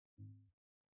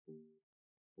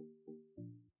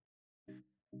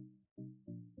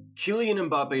Kylian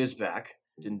Mbappe is back.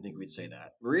 Didn't think we'd say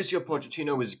that. Mauricio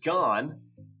Pochettino is gone.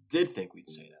 Did think we'd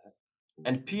say that.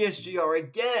 And PSG are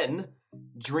again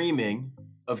dreaming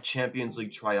of Champions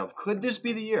League triumph. Could this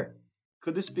be the year?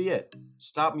 Could this be it?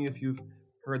 Stop me if you've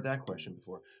heard that question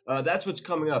before. That's what's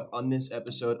coming up on this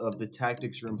episode of The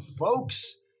Tactics Room.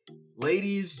 Folks,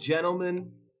 ladies,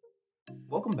 gentlemen,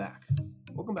 welcome back.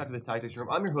 Welcome back to The Tactics Room.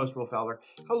 I'm your host, Will Fowler.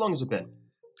 How long has it been?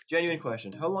 Genuine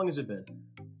question. How long has it been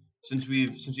since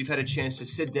we've had a chance to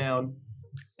sit down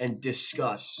and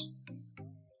discuss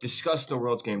the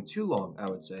World's Game? Too long, I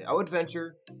would say. I would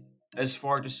venture as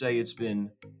far to say it's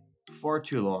been far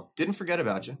too long. Didn't forget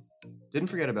about you.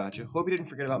 Hope you didn't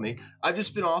forget about me. I've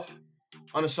just been off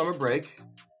on a summer break,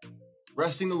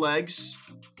 resting the legs,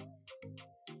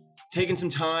 taking some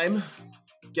time,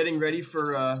 getting ready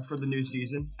for the new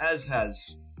season, as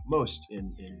has most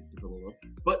in the football world.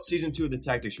 But season 2 of The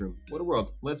Tactics Room. What a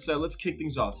world. Let's kick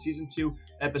things off. Season 2,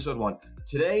 episode 1.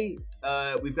 Today,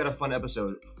 we've got a fun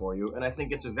episode for you, and I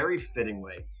think it's a very fitting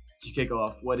way to kick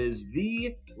off what is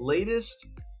the latest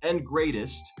and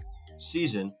greatest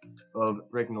season of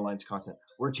Breaking the Lines content.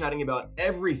 We're chatting about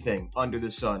everything under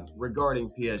the sun regarding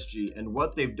PSG and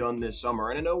what they've done this summer.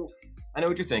 And I know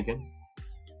what you're thinking.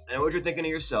 I know what you're thinking to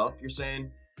yourself. You're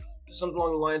saying something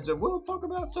along the lines of, we'll talk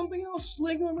about something else,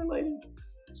 Ligue 1 related.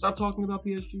 Stop talking about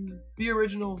PSG. Be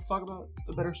original. Talk about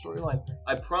a better storyline.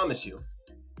 I promise you,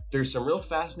 there's some real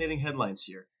fascinating headlines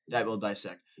here that we'll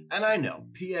dissect. And I know,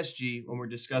 PSG, when we're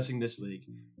discussing this league,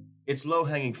 it's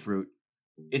low-hanging fruit.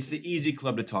 It's the easy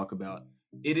club to talk about.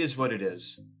 It is what it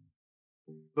is.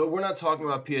 But we're not talking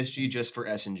about PSG just for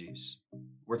S&Gs.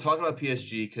 We're talking about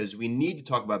PSG because we need to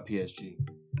talk about PSG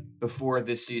before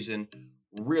this season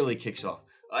really kicks off.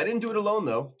 I didn't do it alone,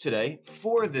 though, today.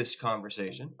 For this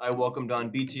conversation, I welcomed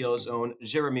on BTL's own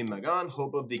Jeremy Magan,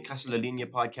 host of the Casa La Ligne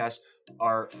podcast,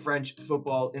 our French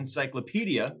football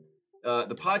encyclopedia.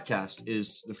 The podcast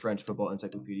is the French football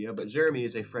encyclopedia, but Jeremy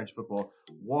is a French football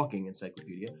walking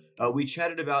encyclopedia. We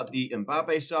chatted about the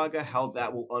Mbappe saga, how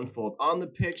that will unfold on the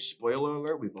pitch. Spoiler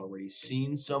alert, we've already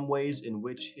seen some ways in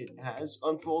which it has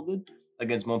unfolded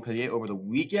against Montpellier over the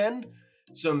weekend.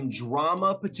 Some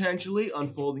drama potentially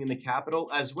unfolding in the capital,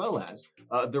 as well as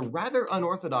the rather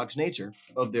unorthodox nature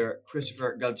of their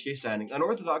Christopher Galtier signing.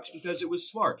 Unorthodox because it was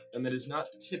smart, and that is not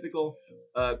typical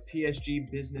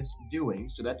PSG business doing,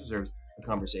 so that deserves a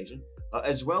conversation.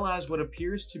 As well as what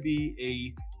appears to be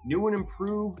a new and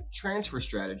improved transfer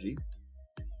strategy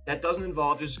that doesn't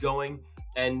involve just going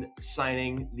and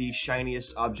signing the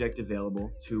shiniest object available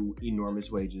to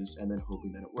enormous wages and then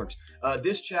hoping that it works.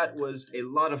 This chat was a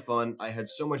lot of fun. I had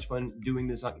so much fun doing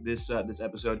this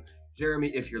episode.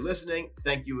 Jeremy, if you're listening,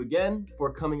 thank you again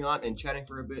for coming on and chatting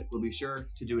for a bit. We'll be sure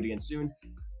to do it again soon.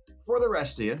 For the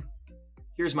rest of you,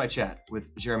 here's my chat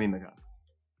with Jeremy Magan.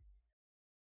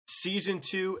 Season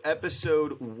 2,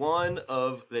 episode 1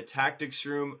 of The Tactics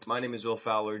Room. My name is Will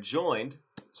Fowler,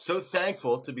 so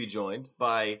thankful to be joined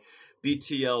by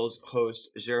BTL's host,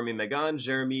 Jeremy Magan.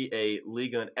 Jeremy, a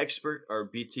Ligue 1 expert, or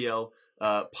BTL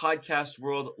podcast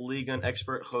world Ligue 1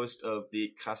 expert, host of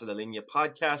the Casa La Ligne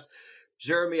podcast.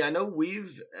 Jeremy, I know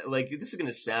this is going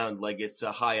to sound like it's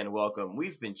a high-end welcome.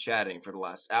 We've been chatting for the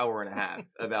last hour and a half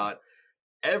about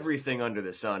everything under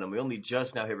the sun, and we only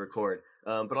just now hit record.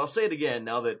 But I'll say it again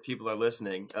now that people are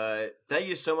listening. Thank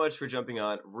you so much for jumping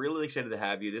on. Really excited to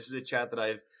have you. This is a chat that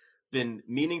I've been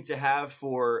meaning to have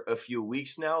for a few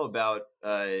weeks now about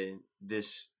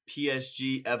this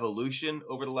PSG evolution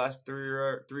over the last three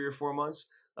or 4 months.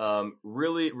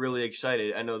 Really, really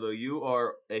excited. I know, though, you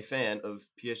are a fan of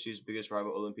PSG's biggest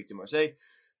rival, Olympique de Marseille.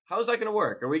 How's that going to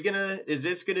work? Is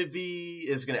this going to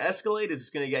escalate? Is this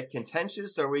going to get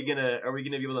contentious? Are we going to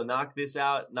be able to knock this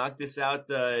out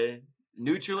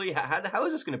neutrally? How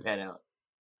is this going to pan out?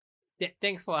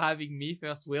 Thanks for having me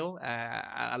first, Will.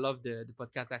 I love the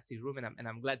podcast Tactics Room, and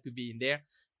I'm glad to be in there.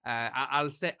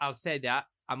 I'll say that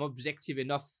I'm objective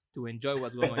enough to enjoy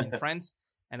what's going on in France.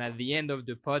 And at the end of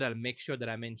the pod, I'll make sure that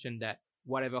I mention that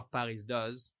whatever Paris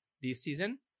does this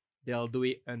season, they'll do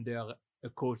it under a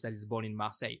coach that is born in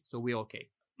Marseille. So we're okay.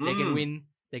 They can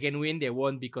win. They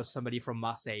won because somebody from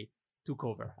Marseille took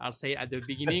over. I'll say it at the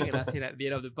beginning and I'll say it at the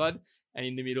end of the pod. And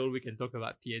in the middle, we can talk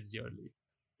about PSG only.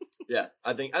 Yeah,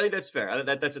 I think that's fair.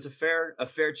 That's a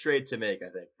fair trade to make, I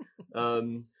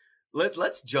think.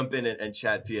 Let's jump in and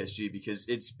chat PSG, because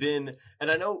it's been,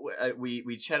 and I know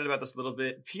we chatted about this a little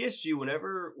bit. PSG,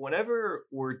 whenever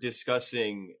we're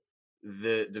discussing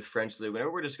the French league,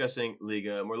 whenever we're discussing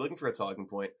Liga and we're looking for a talking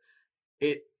point,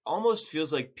 it almost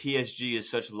feels like PSG is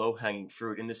such low-hanging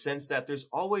fruit in the sense that there's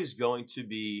always going to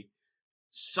be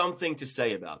something to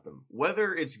say about them,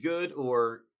 whether it's good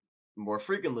or more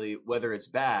frequently, whether it's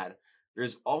bad,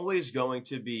 there's always going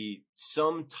to be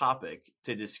some topic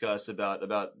to discuss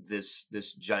about this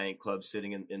giant club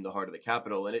sitting in the heart of the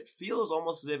capital. And it feels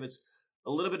almost as if it's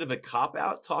a little bit of a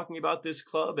cop-out talking about this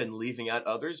club and leaving out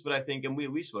others. But I think, and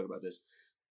we spoke about this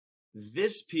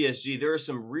PSG, there are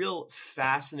some real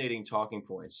fascinating talking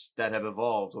points that have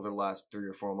evolved over the last 3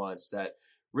 or 4 months that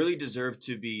really deserve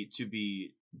to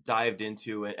be dived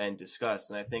into and discussed.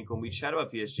 And I think when we chat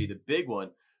about PSG, the big one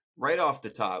right off the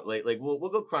top, like we'll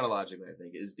go chronologically, I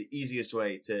think is the easiest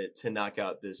way to knock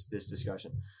out this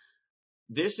discussion.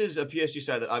 This is a PSG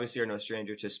side that obviously are no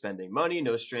stranger to spending money,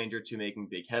 no stranger to making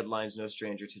big headlines, no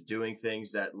stranger to doing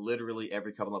things that literally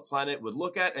every couple on the planet would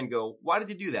look at and go, why did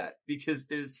they do that? Because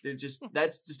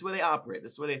that's just the way they operate.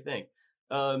 That's the way they think.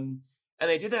 And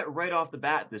they did that right off the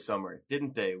bat this summer,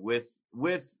 didn't they? With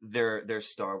their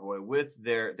star boy, with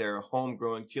their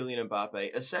homegrown Kylian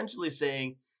Mbappe, essentially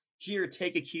saying, here,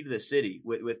 take a key to the city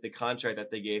with the contract that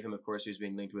they gave him. Of course, he was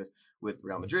being linked with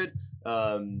Real Madrid.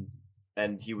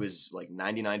 And he was like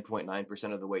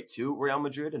 99.9% of the way to Real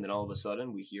Madrid. And then all of a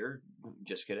sudden we hear,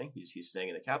 just kidding, he's staying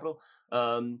in the capital.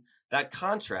 That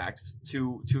contract,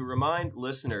 to remind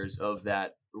listeners of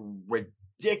that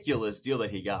ridiculous deal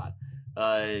that he got,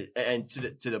 and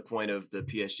to the point of the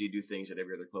PSG do things that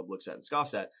every other club looks at and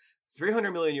scoffs at.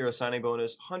 300 million euro signing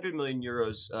bonus, 100 million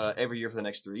euros every year for the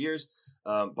next 3 years.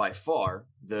 By far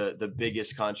the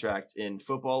biggest contract in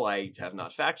football. I have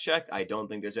not fact checked. I don't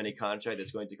think there's any contract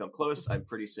that's going to come close. I'm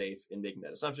pretty safe in making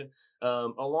that assumption.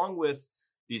 Along with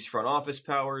these front office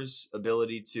powers,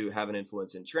 ability to have an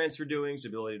influence in transfer doings,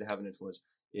 ability to have an influence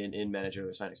in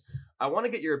managerial signings. I want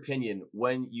to get your opinion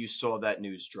when you saw that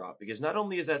news drop, because not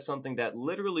only is that something that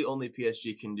literally only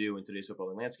PSG can do in today's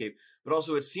footballing landscape, but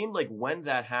also it seemed like when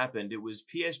that happened, it was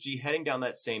PSG heading down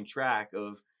that same track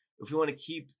of, if we want to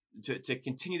keep to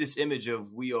continue this image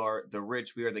of we are the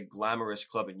rich, we are the glamorous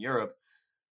club in Europe,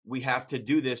 we have to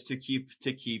do this to keep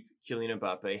Kylian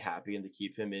Mbappe happy and to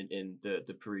keep him in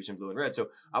the Parisian blue and red. So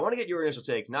I want to get your initial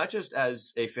take, not just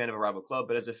as a fan of a rival club,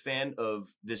 but as a fan of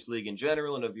this league in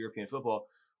general and of European football.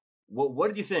 What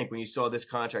did you think when you saw this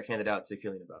contract handed out to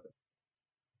Kylian Mbappe?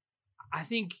 I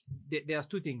think there's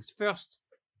two things. First,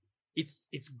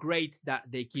 it's great that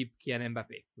they keep Kylian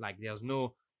Mbappe. Like there's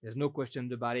no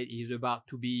questions about it. He's about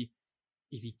to be,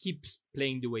 if he keeps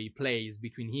playing the way he plays,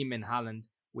 between him and Haaland,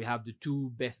 we have the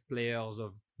two best players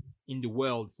in the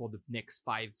world for the next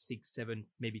 5, 6, 7,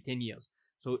 maybe 10 years.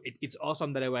 So it's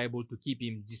awesome that they were able to keep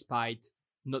him despite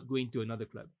not going to another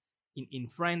club. In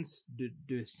France,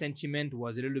 the sentiment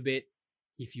was a little bit,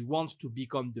 if he wants to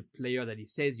become the player that he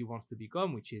says he wants to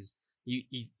become, which is,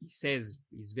 he says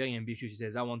he's very ambitious. He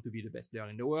says, I want to be the best player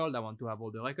in the world. I want to have all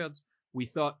the records. We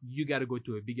thought, you got to go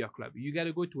to a bigger club. You got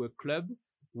to go to a club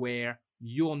where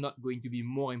you're not going to be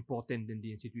more important than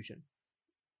the institution.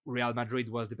 Real Madrid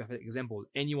was the perfect example.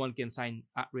 Anyone can sign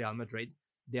at Real Madrid.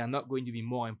 They are not going to be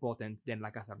more important than La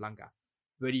Casablanca.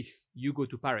 But if you go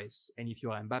to Paris and if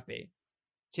you're Mbappe,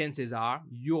 chances are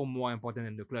you're more important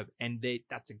than the club. And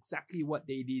that's exactly what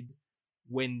they did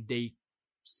when they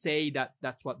say that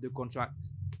that's what the contract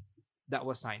that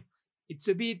was signed. It's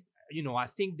a bit, I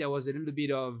think there was a little bit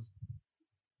of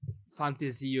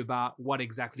fantasy about what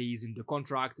exactly is in the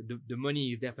contract. The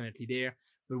money is definitely there.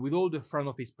 But with all the front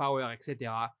office power,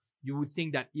 etc., you would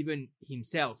think that even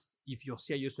himself, if you're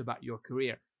serious about your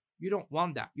career, you don't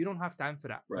want that. You don't have time for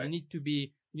that. Right. You need to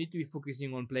be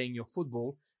focusing on playing your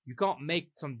football. You can't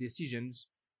make some decisions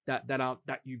that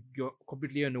you're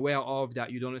completely unaware of,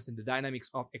 that you don't understand the dynamics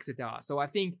of, etc. So I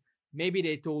think maybe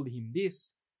they told him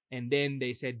this, and then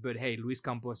they said, but hey, Luis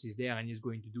Campos is there and he's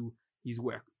going to do his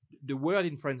work. The word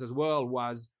in France as well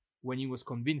was, when he was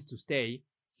convinced to stay,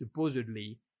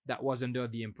 supposedly, that was under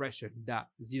the impression that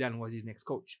Zidane was his next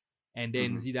coach. And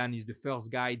then Zidane is the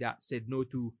first guy that said no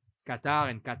to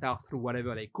Qatar, and Qatar threw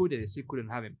whatever they could, and they still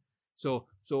couldn't have him. So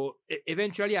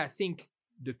eventually, I think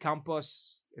the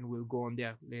Campos, and we'll go on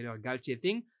there later, Galtier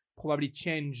thing, probably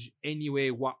changed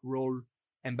anyway what role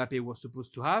Mbappe was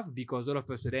supposed to have, because all of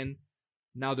a sudden,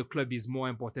 now the club is more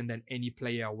important than any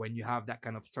player when you have that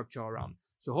kind of structure around.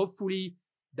 So hopefully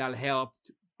that'll help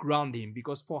ground him,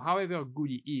 because for however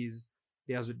good he is,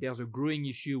 there's a growing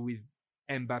issue with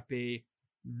Mbappe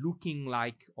looking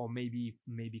like, or maybe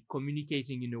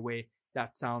communicating in a way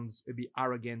that sounds a bit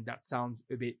arrogant, that sounds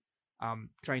a bit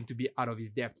trying to be out of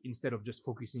his depth, instead of just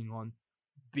focusing on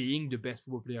being the best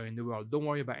football player in the world. Don't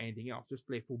worry about anything else. Just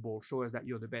play football. Show us that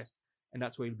you're the best, and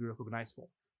that's what you'll be recognized for.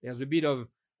 There's a bit of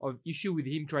issue with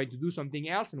him trying to do something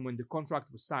else, and when the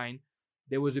contract was signed,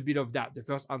 there was a bit of that. The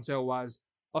first answer was,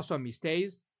 awesome, he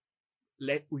stays.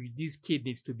 This kid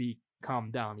needs to be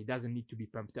calm down. He doesn't need to be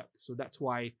pumped up. So that's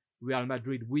why Real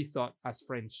Madrid, we thought as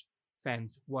French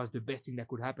fans, was the best thing that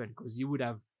could happen, because he would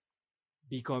have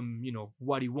become,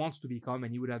 what he wants to become,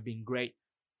 and he would have been great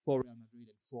for Real Madrid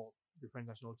and for the French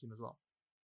national team as well.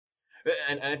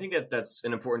 And I think that that's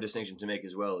an important distinction to make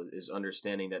as well, is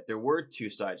understanding that there were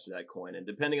two sides to that coin. And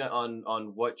depending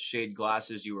on what shade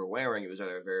glasses you were wearing, it was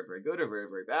either very, very good or very,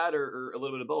 very bad, or a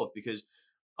little bit of both. Because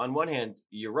on one hand,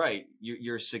 you're right.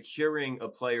 You're securing a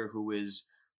player who is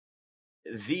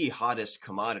the hottest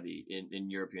commodity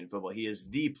in European football. He is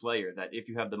the player that if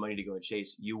you have the money to go and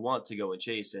chase, you want to go and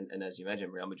chase. And as you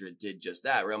mentioned, Real Madrid did just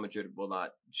that. Real Madrid will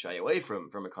not shy away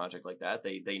from a contract like that.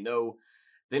 They know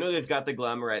they've got the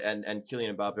glamour, and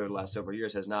Kylian Mbappe over the last several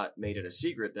years has not made it a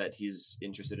secret that he's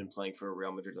interested in playing for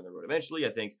Real Madrid on the road eventually. I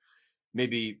think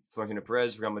maybe Florentino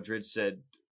Perez, Real Madrid said,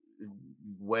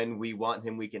 when we want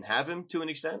him, we can have him to an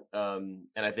extent. And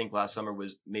I think last summer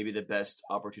was maybe the best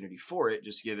opportunity for it,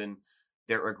 just given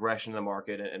their aggression in the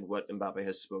market and what Mbappe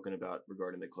has spoken about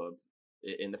regarding the club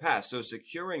in the past. So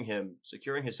securing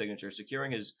his signature,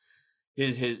 securing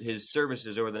his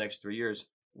services over the next 3 years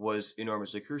was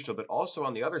enormously crucial. But also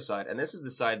on the other side, and this is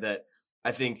the side that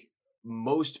I think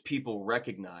most people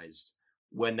recognized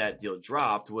when that deal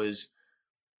dropped, was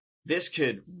this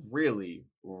could really,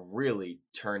 really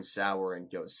turn sour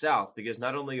and go south, because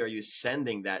not only are you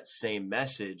sending that same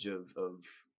message of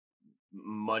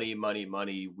money, money,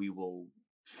 money, we will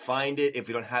find it. If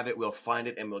we don't have it, we'll find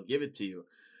it and we'll give it to you.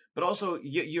 But also,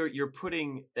 you're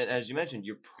putting, and as you mentioned,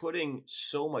 you're putting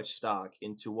so much stock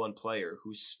into one player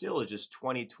who's still just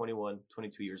 20, 21,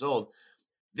 22 years old.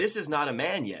 This is not a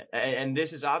man yet. And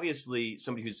this is obviously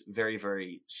somebody who's very,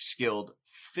 very skilled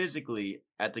physically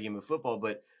at the game of football,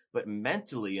 but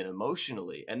mentally and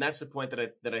emotionally. And that's the point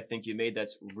that I think you made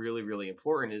that's really, really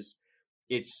important, is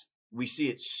we see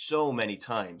it so many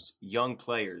times, young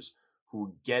players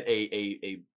who get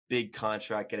a big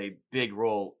contract, get a big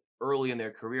role early in their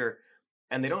career,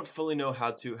 and they don't fully know how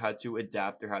to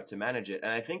adapt or how to manage it.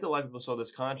 And I think a lot of people saw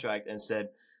this contract and said,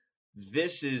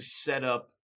 this is set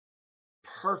up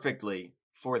perfectly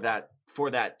for that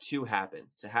to happen,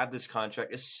 to have this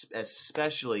contract,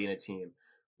 especially in a team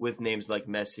with names like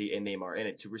Messi and Neymar in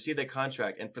it, to receive that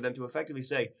contract and for them to effectively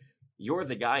say, you're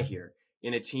the guy here,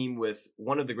 in a team with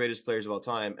one of the greatest players of all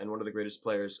time and one of the greatest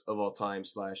players of all time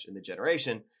 / in the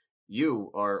generation.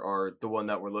 You are the one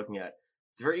that we're looking at.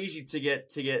 It's very easy to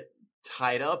get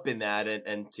tied up in that,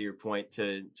 and to your point,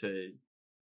 to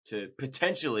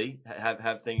potentially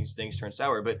have things turn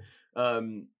sour. But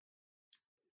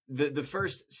the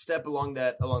first step along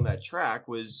that track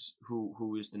was who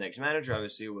was the next manager.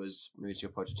 Obviously, it was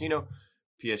Mauricio Pochettino.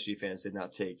 PSG fans did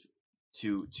not take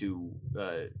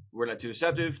we're not too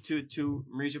receptive to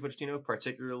Mauricio Pochettino,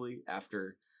 particularly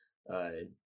after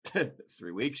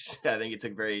 3 weeks. I think it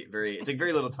took very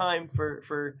little time for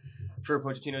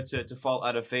Pochettino to fall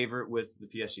out of favor with the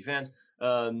PSG fans.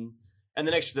 And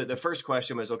the first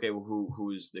question was, okay, well,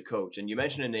 who's the coach? And you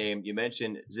mentioned a name. You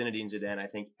mentioned Zinedine Zidane. I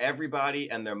think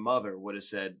everybody and their mother would have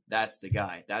said, that's the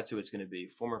guy. That's who it's going to be.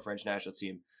 Former French national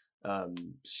team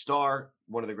star,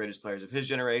 one of the greatest players of his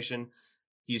generation.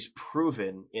 He's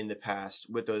proven in the past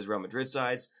with those Real Madrid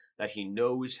sides that he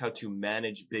knows how to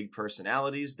manage big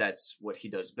personalities. That's what he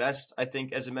does best, I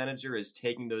think, as a manager, is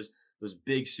taking those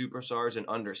big superstars and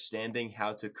understanding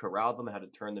how to corral them, how to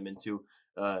turn them into,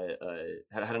 how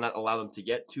to not allow them to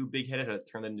get too big-headed, how to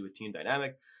turn them into a team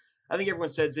dynamic. I think everyone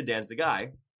said Zidane's the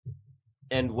guy.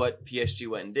 And what PSG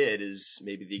went and did is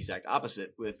maybe the exact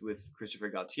opposite with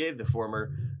Christopher Galtier, the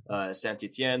former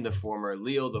Saint-Etienne, the former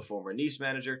Lille, the former Nice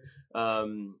manager.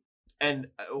 And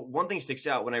one thing sticks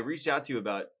out. When I reached out to you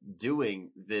about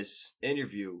doing this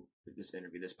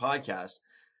podcast,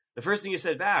 the first thing you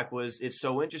said back was, it's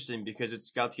so interesting because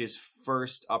it's Galtier's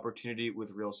first opportunity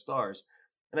with real stars.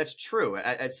 And that's true.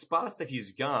 At spots that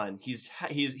he's gone, he's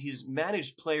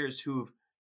managed players who've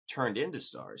turned into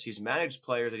stars. He's managed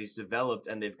players that he's developed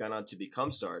and they've gone on to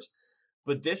become stars.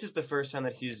 But this is the first time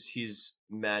that he's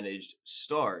managed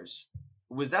stars.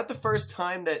 Was that the first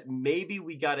time that maybe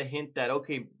we got a hint that,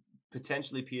 okay,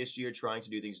 potentially PSG are trying to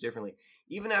do things differently,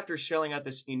 even after shelling out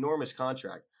this enormous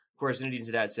contract? Of course, Zinedine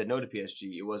Zidane said no to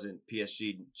PSG. It wasn't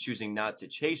PSG choosing not to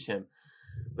chase him.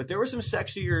 But there were some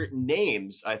sexier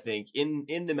names, I think, in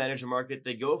the manager market.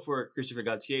 They go for Christopher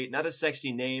Galtier, not a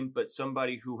sexy name, but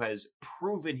somebody who has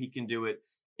proven he can do it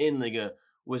in Liga.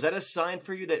 Was that a sign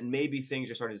for you that maybe things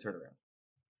are starting to turn around?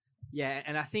 Yeah,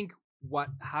 and I think what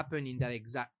happened in that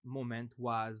exact moment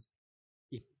was,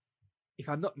 if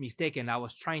I'm not mistaken, I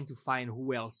was trying to find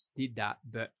who else did that,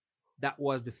 but that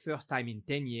was the first time in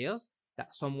 10 years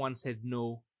that someone said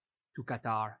no to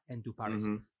Qatar and to Paris.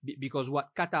 Mm-hmm. Because what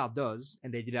Qatar does,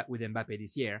 and they did that with Mbappe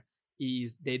this year,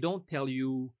 is they don't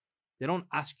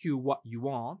ask you what you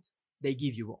want, they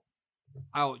give you all.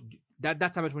 Oh,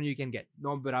 that's how much money you can get.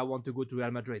 No, but I want to go to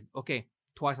Real Madrid. Okay,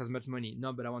 twice as much money.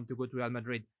 No, but I want to go to Real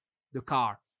Madrid. The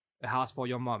car, a house for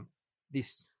your mom,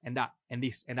 this and that, and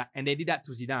this and that. And they did that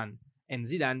to Zidane. And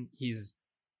Zidane, he's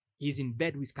in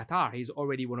bed with Qatar. He's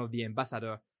already one of the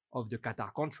ambassador of the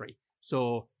Qatar country.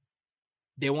 So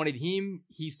they wanted him.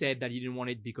 He said that he didn't want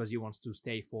it because he wants to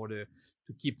stay to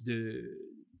keep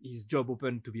his job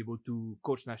open to be able to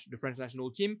coach the French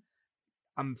national team.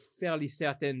 I'm fairly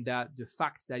certain that the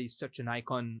fact that he's such an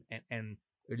icon and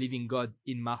a living god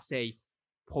in Marseille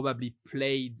probably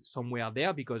played somewhere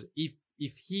there, because if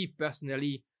he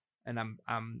personally, and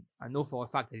I know for a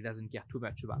fact that he doesn't care too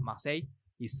much about Marseille,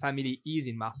 his family is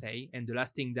in Marseille, and the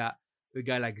last thing that a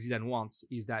guy like Zidane wants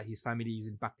is that his family is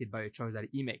impacted by a choice that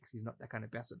he makes. He's not that kind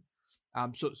of person.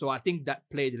 So I think that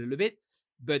played a little bit,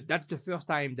 but that's the first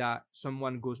time that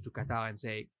someone goes to Qatar and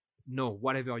say, no,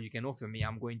 whatever you can offer me,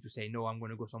 I'm going to say no, I'm going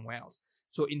to go somewhere else.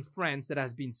 So in France, that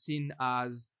has been seen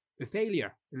as a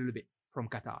failure a little bit from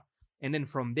Qatar. And then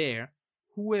from there,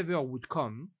 whoever would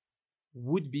come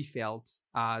would be felt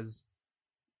as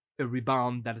a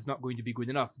rebound that is not going to be good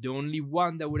enough. The only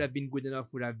one that would have been good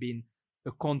enough would have been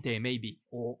a Conte maybe,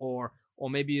 or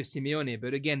maybe a Simeone.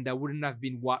 But again, that wouldn't have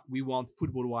been what we want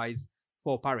football-wise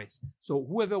for Paris. So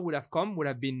whoever would have come would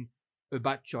have been a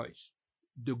bad choice.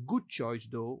 The good choice,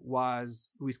 though, was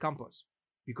Luis Campos.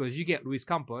 Because you get Luis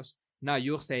Campos, now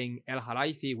you're saying El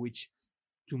Khalifi, which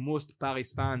to most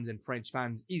Paris fans and French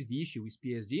fans is the issue with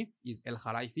PSG, is El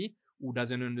Khalifi, who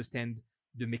doesn't understand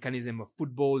the mechanism of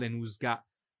football and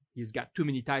he's got too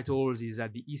many titles. He's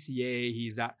at the ECA,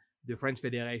 he's at the French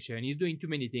Federation. He's doing too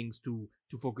many things to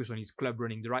focus on his club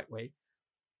running the right way.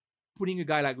 Putting a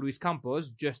guy like Luis Campos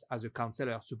just as a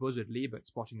counselor, supposedly, but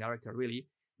sporting director really,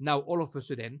 now all of a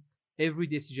sudden, every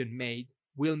decision made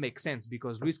will make sense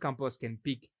because Luis Campos can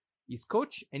pick his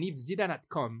coach. And if Zidane had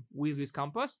come with Luis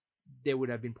Campos, they would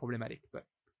have been problematic. But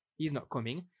he's not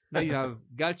coming. Now you have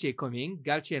Galtier coming.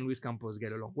 Galtier and Luis Campos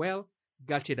get along well.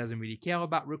 Galtier doesn't really care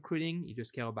about recruiting. He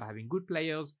just cares about having good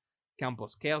players.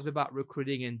 Campos cares about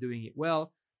recruiting and doing it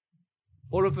well.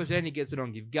 All of a sudden, it gets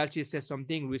along. If Galtier says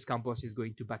something, Luis Campos is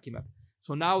going to back him up.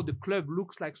 So now the club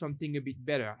looks like something a bit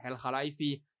better. El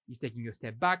Khalifi is taking a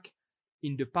step back.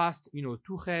 In the past,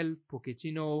 Tuchel,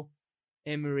 Pochettino,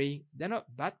 Emery, they're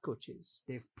not bad coaches.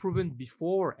 They've proven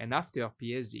before and after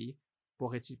PSG,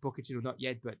 Pochettino not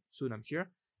yet, but soon I'm sure,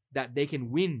 that they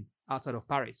can win outside of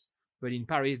Paris. But in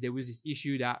Paris, there was this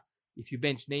issue that if you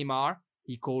bench Neymar,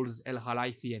 he calls El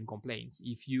Khalifi and complains.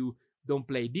 If you don't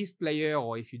play this player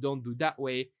or if you don't do that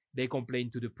way, they complain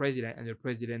to the president and the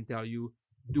president tell you,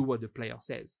 do what the player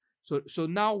says. So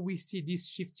now we see this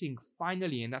shifting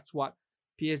finally, and that's what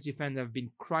PSG fans have been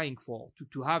crying for,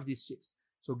 to have these shifts.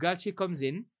 So Galtier comes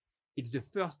in. It's the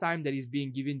first time that he's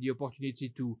being given the opportunity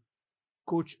to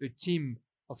coach a team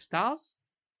of stars.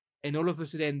 And all of a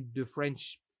sudden, the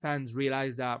French fans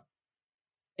realize that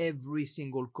every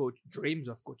single coach dreams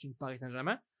of coaching Paris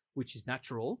Saint-Germain, which is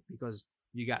natural because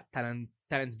you got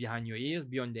talents behind your ears,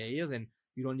 beyond their ears, and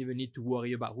you don't even need to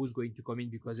worry about who's going to come in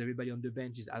because everybody on the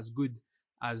bench is as good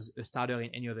as a starter in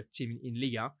any other team in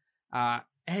Liga.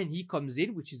 And he comes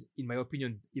in, which is, in my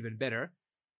opinion, even better,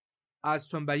 as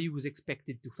somebody who's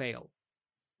expected to fail.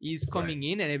 He's coming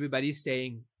in and everybody's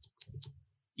saying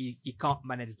he can't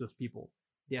manage those people.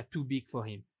 They are too big for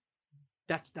him.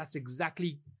 That's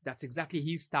exactly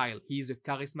his style. He's a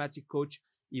charismatic coach.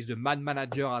 He's a man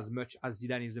manager as much as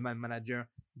Zidane is a man manager.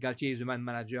 Galtier is a man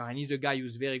manager, and he's a guy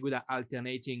who's very good at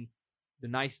alternating the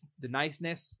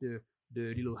niceness, the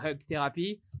little hug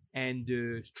therapy, and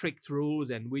the strict rules,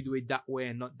 and we do it that way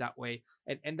and not that way.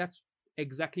 And that's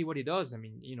exactly what he does. I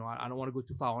mean, I don't want to go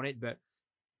too far on it, but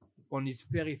on his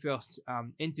very first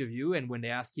interview, and when they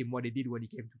asked him what he did when he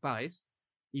came to Paris,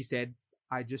 he said,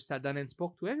 I just sat down and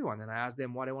spoke to everyone, and I asked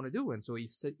them what they want to do. And so he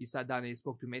sat down and he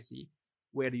spoke to Messi.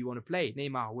 Where do you want to play?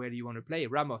 Neymar, where do you want to play?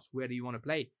 Ramos, where do you want to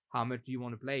play? How much do you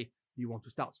want to play? Do you want to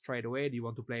start straight away? Do you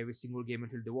want to play every single game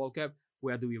until the World Cup?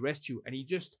 Where do we rest you? And he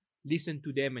just listened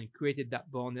to them and created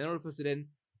that bond. And all of a sudden,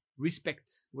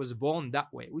 respect was born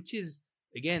that way, which is,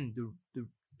 again,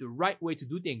 the right way to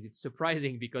do things. It's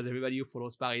surprising because everybody who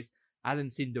follows Paris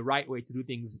hasn't seen the right way to do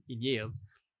things in years.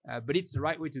 But it's the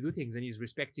right way to do things, and he's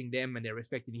respecting them and they're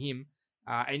respecting him.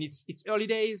 And it's early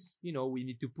days. We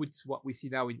need to put what we see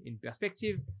now in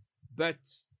perspective, but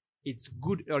it's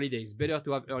good early days. Better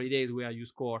to have early days where you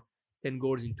score 10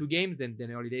 goals in 2 games than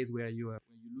early days where you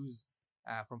lose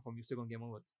from your second game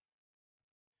onwards.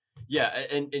 Yeah,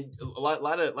 and a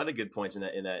lot of good points in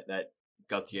that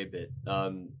Gautier bit.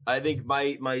 I think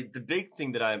the big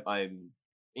thing that I'm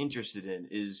interested in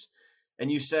is,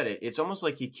 and you said it, it's almost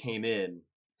like he came in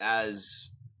as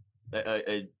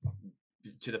a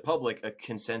to the public a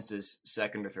consensus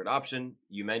second or third option.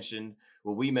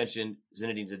 We mentioned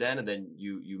Zinedine Zidane, and then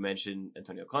you mentioned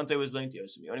Antonio Conte was linked,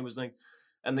 Simeone was linked,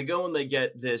 and they go and they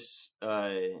get this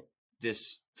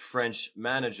French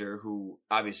manager who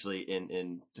obviously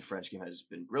in the French game has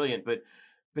been brilliant, but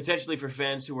potentially for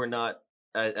fans who are not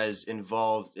as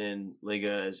involved in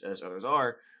Liga as others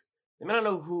are, they may not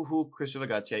know who Christophe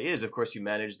Galtier is. Of course, he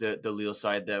managed the Lille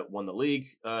side that won the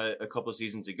league a couple of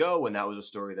seasons ago, and that was a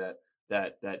story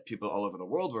that people all over the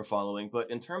world were following. But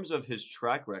in terms of his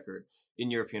track record in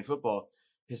European football,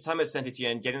 his time at Saint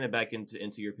Etienne, getting them back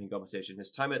into European competition, his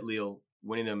time at Lille,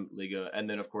 winning them Liga, and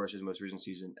then of course his most recent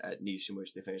season at Nice, in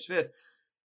which they finished fifth.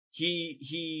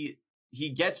 He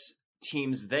gets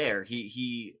teams there.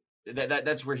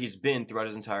 That's where he's been throughout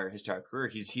his entire career.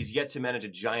 He's yet to manage a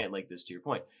giant like this, to your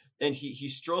point, and he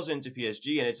strolls into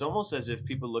PSG, and it's almost as if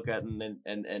people look at him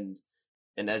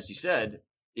and as you said,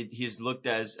 he's looked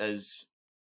as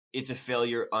it's a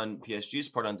failure on PSG's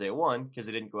part on day one because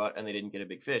they didn't go out and they didn't get a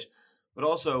big fish, but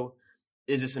also,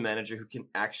 is this a manager who can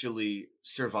actually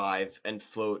survive and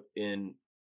float in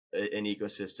an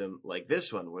ecosystem like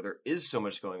this one where there is so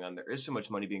much going on, there is so much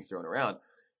money being thrown around?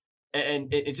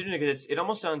 And it's interesting because it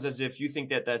almost sounds as if you think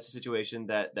that that's a situation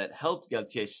that helped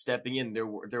Galtier stepping in. There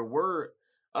were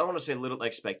I don't want to say little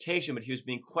expectation, but he was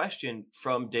being questioned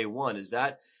from day one. Is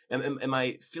that am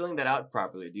I feeling that out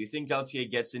properly? Do you think Galtier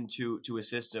gets into a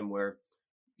system where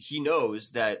he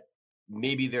knows that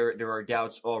maybe there are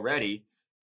doubts already,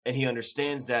 and he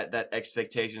understands that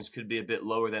expectations could be a bit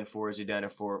lower than for Zidane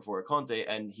or for Conte,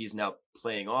 and he's now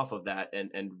playing off of that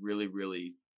and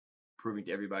really proving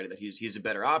to everybody that he's a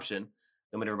better option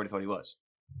than what everybody thought he was.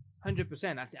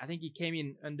 100%. I think he came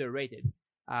in underrated,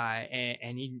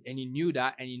 and he knew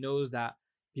that, and he knows that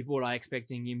people are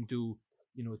expecting him to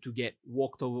get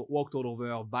walked all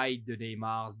over by the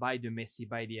Neymars, by the Messi,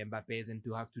 by the Mbappes, and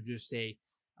to have to just say,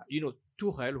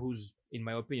 Tuchel, who's in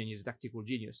my opinion is a tactical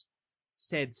genius,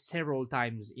 said several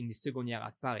times in the second year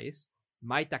at Paris,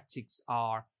 my tactics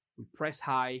are we press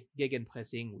high,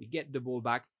 gegenpressing, we get the ball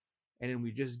back, and then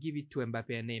we just give it to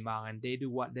Mbappe and Neymar, and they do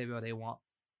whatever they want,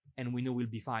 and we know we'll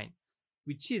be fine.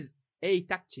 Which is a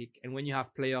tactic, and when you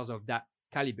have players of that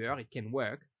caliber, it can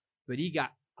work. But he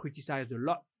got criticized a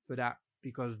lot for that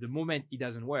because the moment it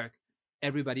doesn't work,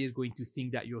 everybody is going to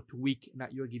think that you're too weak and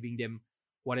that you're giving them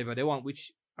whatever they want,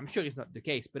 which I'm sure is not the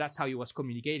case, but that's how he was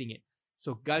communicating it.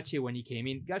 So Galtier, when he came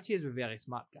in, Galtier is a very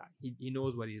smart guy. He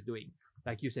knows what he's doing.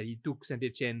 Like you said, he took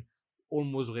Saint-Etienne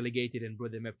almost relegated and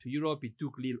brought them up to Europe. He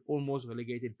took Lille almost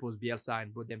relegated post Bielsa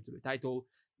and brought them to the title.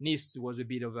 Nice was a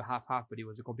bit of a half-half, but it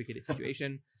was a complicated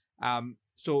situation.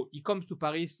 So he comes to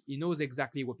Paris. He knows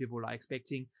exactly what people are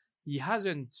expecting. He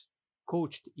hasn't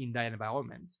coached in that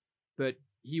environment, but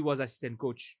he was assistant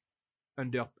coach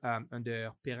under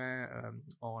Perrin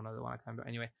or another one, I can't remember.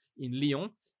 Anyway, in Lyon,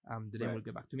 the name will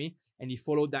go back to me. And he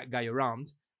followed that guy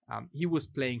around. He was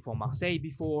playing for Marseille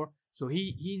before, so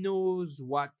he knows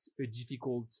what a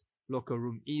difficult locker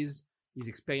room is. He's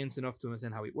experienced enough to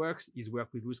understand how it works. He's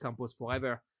worked with Luis Campos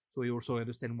forever, so he also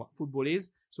understands what football is.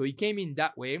 So he came in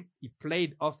that way. He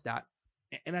played off that.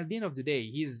 And at the end of the day,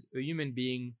 he's a human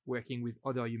being working with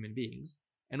other human beings.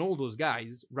 And all those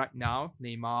guys right now,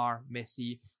 Neymar,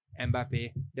 Messi,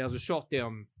 Mbappe, there's a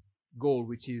short-term goal,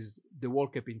 which is the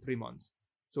World Cup in 3 months.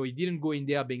 So he didn't go in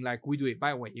there being like, we do it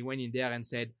my way. He went in there and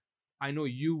said, I know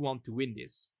you want to win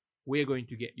this. We're going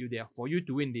to get you there. For you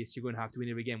to win this, you're going to have to win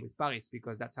every game with Paris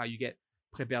because that's how you get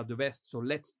prepared the best. So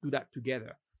let's do that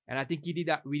together. And I think he did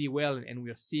that really well, and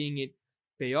we're seeing it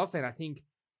pay off. And I think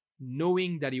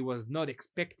knowing that he was not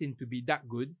expecting to be that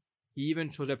good, he even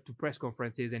shows up to press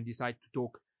conferences and decides to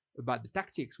talk about the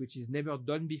tactics, which is never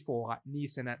done before at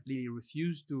Nice and at Lille. He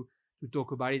refused to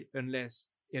talk about it unless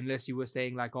he was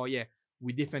saying like, oh yeah,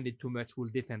 we defended too much, we'll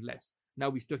defend less.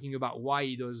 Now he's talking about why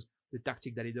he does the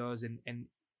tactic that he does and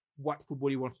what football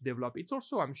he wants to develop. It's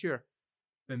also, I'm sure,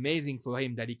 amazing for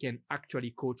him that he can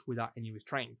actually coach without any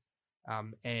restraints.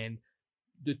 And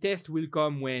the test will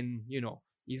come when,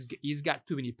 he's got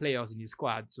too many players in his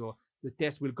squad. So the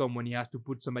test will come when he has to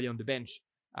put somebody on the bench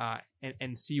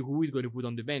and see who he's going to put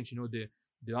on the bench.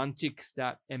 The antics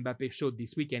that Mbappe showed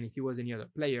this weekend, if he was any other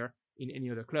player in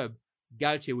any other club,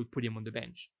 Galtier would put him on the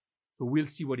bench. So we'll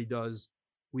see what he does.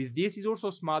 With this, he's also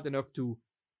smart enough to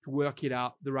work it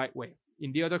out the right way.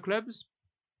 In the other clubs,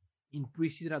 in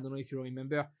preseason, I don't know if you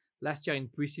remember, last year in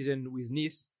preseason with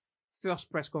Nice, first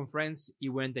press conference, he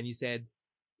went and he said,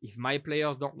 If my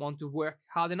players don't want to work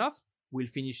hard enough, we'll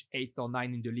finish 8th or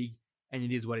 9th in the league, and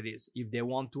it is what it is. If they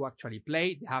want to actually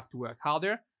play, they have to work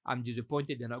harder. I'm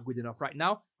disappointed they're not good enough right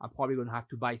now. I'm probably going to have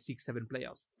to buy 6, 7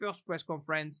 players. First press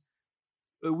conference,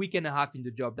 a week and a half in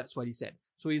the job, that's what he said.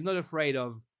 So he's not afraid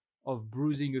of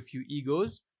bruising a few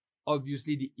egos.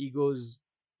 Obviously, the egos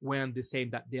weren't the same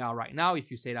that they are right now.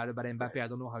 If you say that about Mbappe, I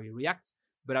don't know how he reacts,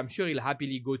 but I'm sure he'll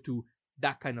happily go to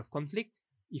that kind of conflict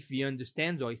if he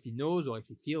understands or if he knows or if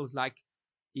he feels like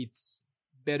it's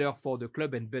better for the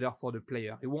club and better for the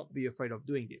player. He won't be afraid of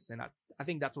doing this. And I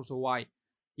think that's also why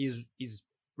he's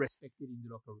respected in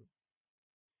the locker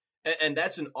room. And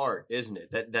that's an art, isn't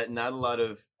it? That not a lot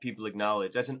of people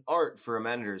acknowledge. That's an art for a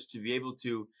manager to be able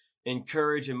to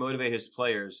encourage and motivate his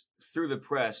players through the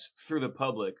press, through the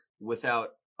public, without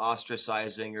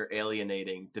ostracizing or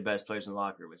alienating the best players in the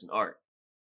locker room. It's an art.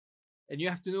 And you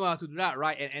have to know how to do that,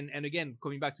 right? And again,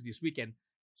 coming back to this weekend,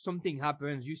 something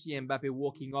happens. You see Mbappe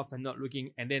walking off and not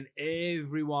looking, and then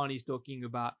everyone is talking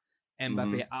about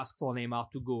Mbappe ask for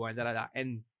Neymar to go and da.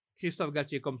 And Christophe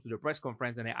Galtier comes to the press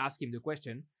conference and they ask him the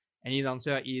question, and his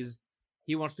answer is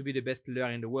he wants to be the best player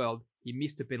in the world. He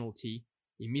missed a penalty.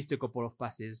 He missed a couple of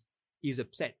passes. He's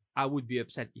upset. I would be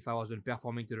upset if I wasn't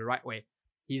performing to the right way.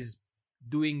 He's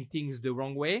doing things the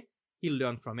wrong way. He'll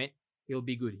learn from it. He'll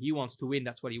be good. He wants to win.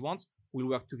 That's what he wants. We'll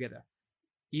work together.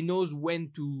 He knows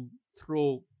when to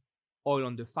throw oil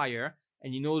on the fire,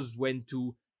 and he knows when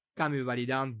to calm everybody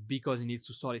down because he needs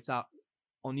to sort it out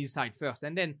on his side first.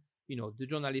 And then, the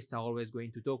journalists are always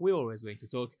going to talk. We're always going to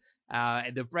talk.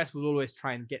 And the press will always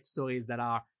try and get stories that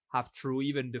are half true.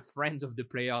 Even the friends of the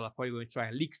player are probably going to try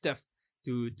and leak stuff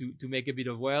to make a bit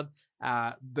of word.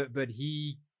 But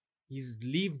he's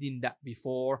lived in that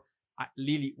before.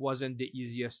 Lille wasn't the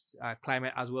easiest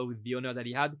climate as well with the owner that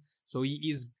he had. So he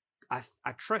is,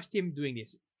 I trust him doing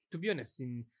this. To be honest,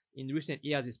 in recent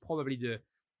years, it's probably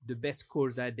the best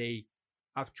coach that they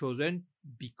have chosen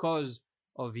because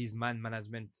of his man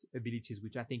management abilities,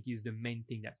 which I think is the main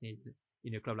thing that's needed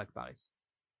in a club like Paris.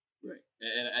 Right,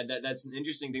 and that's an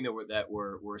interesting thing that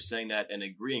we're saying that and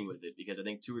agreeing with it, because I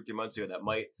think 2 or 3 months ago that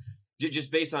might,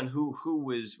 just based on who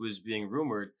was being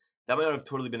rumored, that might not have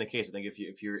totally been the case. I think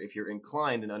if you're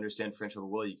inclined and understand French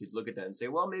football well, you could look at that and say,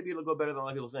 well, maybe it'll go better than a lot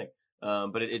of people think.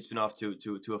 But it's been off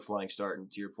to a flying start,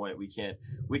 and to your point, we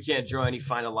can't draw any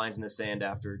final lines in the sand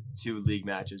after 2 league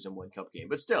matches and 1 cup game.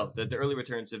 But still, the early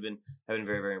returns have been very,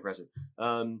 very impressive.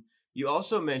 You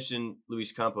also mentioned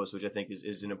Luis Campos, which I think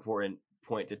is an important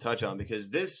point to touch on, because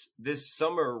this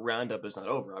summer roundup is not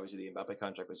over. Obviously, the Mbappe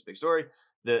contract was a big story.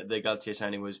 The Galtier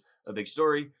signing was a big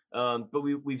story. But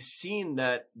we've seen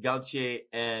that Galtier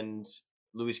and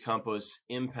Luis Campos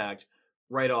impact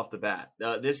right off the bat.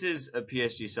 This is a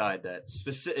PSG side that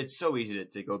it's so easy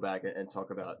to go back and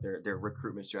talk about their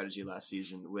recruitment strategy last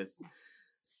season with,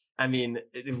 I mean,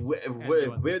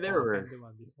 where they were,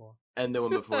 and the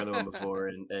one before,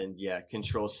 and yeah,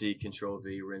 Control C, Control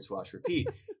V, rinse, wash, repeat.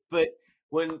 But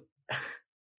when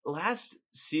last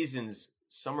season's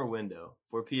summer window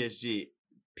for PSG,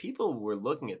 people were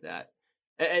looking at that,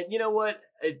 and you know what?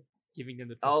 Giving them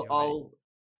the trophy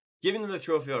giving them the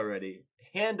trophy already.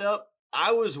 Hand up.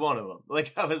 I was one of them.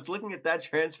 Like, I was looking at that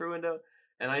transfer window,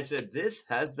 and I said, this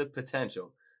has the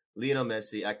potential. Lionel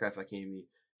Messi, Achraf Hakimi,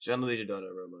 Gianluigi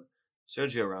Donnarumma,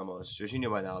 Sergio Ramos, Jorginho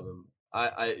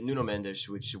Wijnaldum, Nuno Mendes,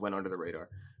 which went under the radar.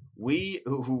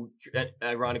 Who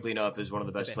ironically enough, is one of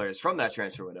the best players from that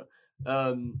transfer window.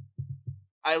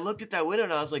 I looked at that window,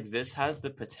 and I was like, this has the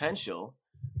potential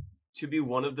to be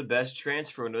one of the best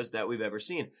transfer windows that we've ever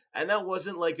seen. And that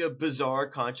wasn't like a bizarre,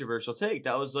 controversial take.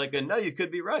 That was like no, you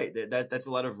could be right. That's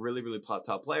a lot of really, really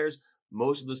top players.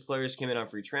 Most of those players came in on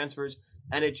free transfers,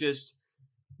 and it just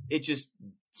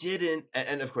didn't.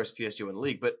 And of course, PSG won the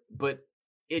league, but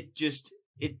it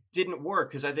didn't work,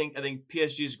 because I think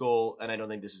PSG's goal, and I don't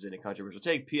think this is any controversial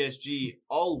take, PSG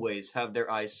always have their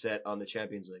eyes set on the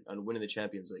Champions League, on winning the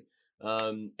Champions League.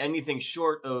 Anything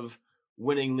short of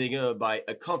winning Liga by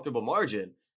a comfortable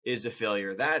margin is a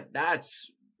failure. That's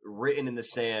written in the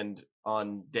sand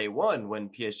on day one when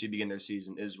PSG begin their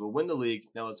season, is we'll win the league,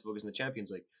 now let's focus on the Champions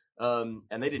League. And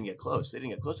they didn't get close. They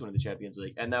didn't get close to winning the Champions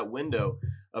League. And that window,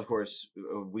 of course,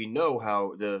 we know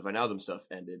how the Wijnaldum stuff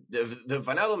ended. The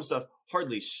Wijnaldum stuff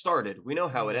hardly started. We know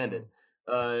how it ended.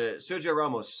 Sergio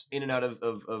Ramos in and out of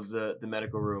the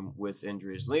medical room with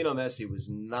injuries. Lionel Messi was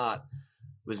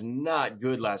not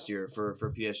good last year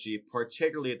for PSG,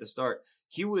 particularly at the start.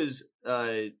 He was,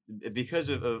 because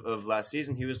of last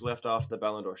season, he was left off the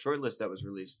Ballon d'Or shortlist that was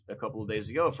released a couple of days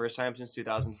ago, first time since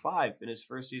 2005 in his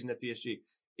first season at PSG.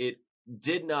 It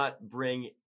did not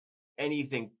bring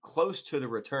anything close to the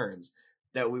returns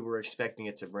that we were expecting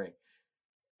it to bring.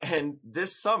 And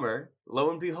this summer, lo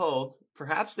and behold,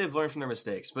 perhaps they've learned from their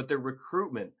mistakes, but their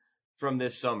recruitment from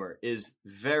this summer is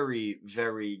very,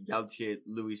 very Galtier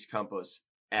Luis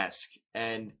Campos-esque.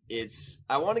 And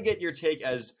I want to get your take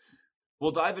as,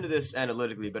 we'll dive into this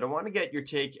analytically, but I want to get your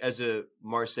take as a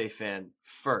Marseille fan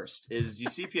first, is you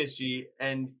see PSG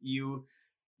and you,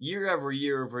 year over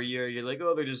year, you're like,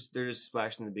 oh, they're just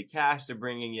splashing the big cash. They're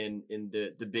bringing in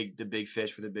the big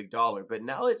fish for the big dollar. But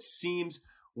now it seems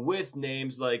with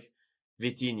names like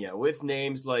Vitinha, with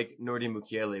names like Nordi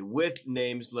Mukiele, with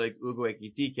names like Ugo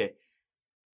Ekitike,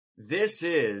 this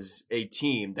is a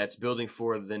team that's building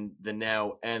for the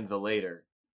now and the later.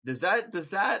 How does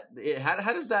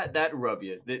that rub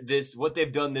you? This what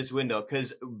they've done this window?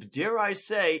 Because dare I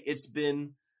say, it's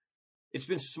been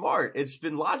smart, it's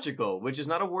been logical, which is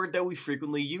not a word that we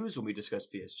frequently use when we discuss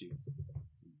PSG.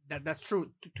 That's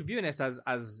true. To be honest,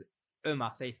 as a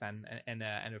Marseille fan and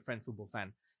a French football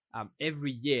fan,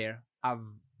 every year I've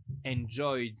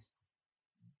enjoyed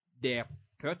their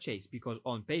purchase because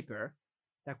on paper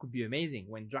that could be amazing.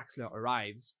 When Draxler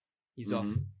arrives, he's off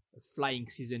a flying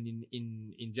season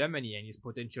in Germany and he's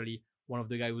potentially one of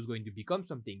the guys who's going to become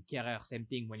something. Kerrer, same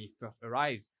thing when he first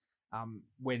arrives.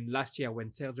 When last year,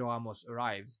 when Sergio Ramos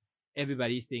arrives,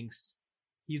 everybody thinks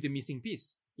he's the missing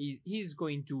piece. He's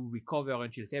going to recover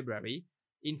until February.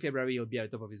 In February, he'll be at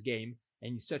the top of his game,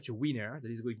 and he's such a winner that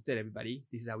he's going to tell everybody,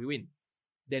 this is how we win.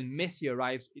 Then Messi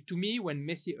arrives. To me, when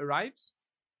Messi arrives,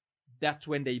 that's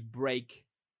when they break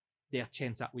their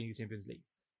chance at winning the Champions League.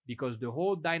 Because the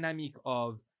whole dynamic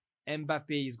of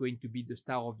Mbappe is going to be the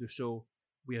star of the show.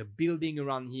 We're building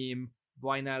around him.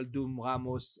 Wijnaldum,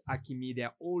 Ramos, Hakimi,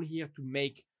 they're all here to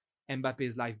make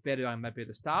Mbappe's life better, Mbappe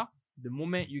the star. The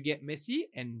moment you get Messi,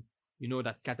 and you know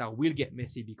that Qatar will get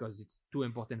Messi because it's too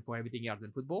important for everything else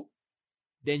than football,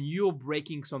 then you're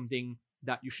breaking something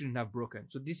that you shouldn't have broken.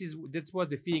 So that's what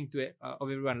the feeling of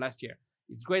everyone last year.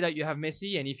 It's great that you have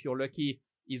Messi, and if you're lucky,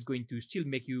 he's going to still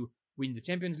make you win the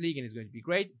Champions League, and it's going to be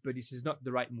great, but this is not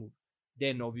the right move.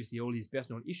 Then obviously all these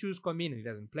personal issues come in, and he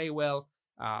doesn't play well.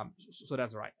 So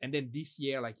that's right. And then this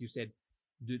year, like you said,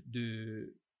 the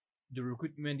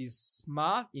recruitment is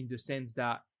smart in the sense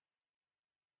that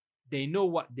they know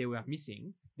what they were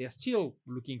missing. They're still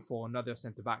looking for another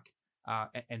centre back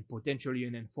and potentially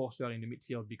an enforcer in the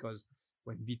midfield, because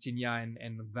when Vitinha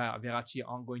and Verratti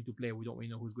aren't going to play, we don't really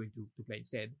know who's going to play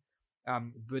instead.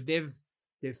 But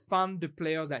they've found the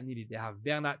players that need it. They have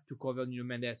Bernat to cover Nuno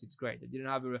Mendes. It's great. They didn't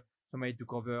have somebody to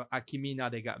cover Hakimi. Now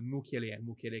they got Mukiele, and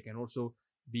Mukiele can also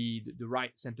be the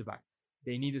right centre back.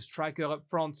 They need a striker up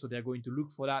front, so they're going to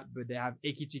look for that. But they have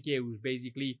Ekitike, who's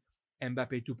basically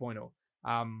Mbappe 2.0.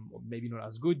 Maybe not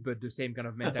as good, but the same kind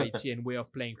of mentality and way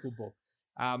of playing football.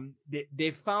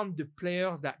 They found the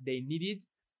players that they needed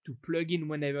to plug in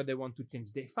whenever they want to change.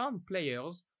 They found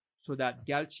players so that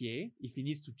Galtier, if he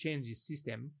needs to change his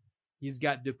system, he's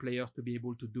got the players to be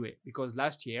able to do it. Because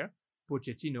last year,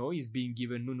 Pochettino is being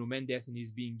given Nuno Mendes and he's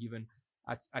being given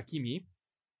Hakimi.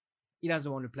 He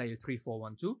doesn't want to play a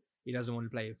 3-4-1-2. He doesn't want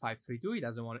to play a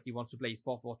 5-3-2. He wants to play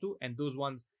 4-4-2. And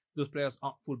those players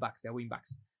aren't fullbacks, they're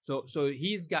wingbacks. So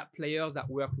he's got players that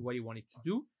work with what he wanted to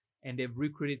do, and they've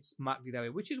recruited smartly that way,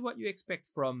 which is what you expect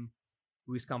from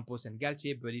Luis Campos and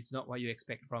Galtier, but it's not what you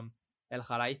expect from El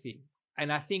Khalifi.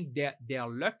 And I think their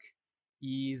luck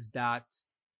is that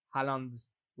Haaland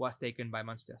was taken by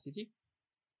Manchester City,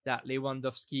 that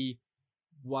Lewandowski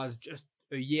was just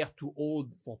a year too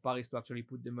old for Paris to actually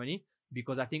put the money,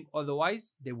 because I think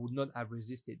otherwise they would not have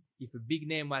resisted. If a big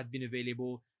name had been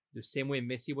available the same way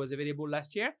Messi was available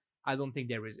last year, I don't think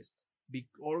they resist.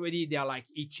 Already they're like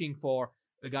itching for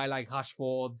a guy like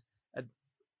Rashford.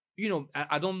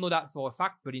 I don't know that for a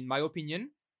fact, but in my opinion,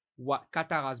 what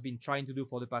Qatar has been trying to do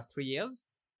for the past 3 years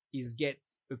is get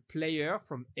a player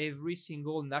from every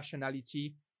single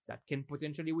nationality that can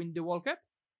potentially win the World Cup.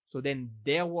 So then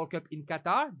their World Cup in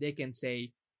Qatar, they can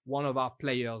say one of our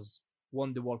players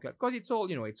won the World Cup. Because it's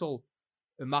all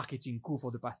a marketing coup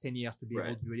for the past 10 years to be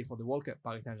able to be ready for the World Cup,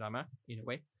 Paris Saint-Germain, in a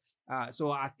way.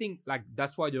 So I think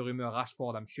that's why the rumor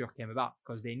Rashford, I'm sure, came about,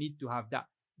 because they need to have that.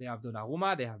 They have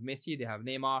Donnarumma, they have Messi, they have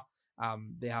Neymar,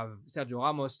 they have Sergio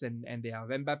Ramos, and they have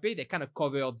Mbappe. They kind of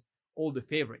covered all the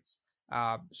favorites.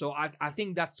 So I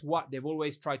think that's what they've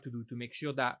always tried to do, to make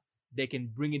sure that they can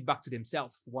bring it back to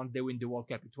themselves once they win the World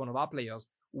Cup. It's one of our players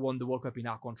who won the World Cup in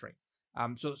our country.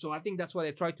 So I think that's what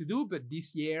they tried to do. But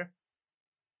this year,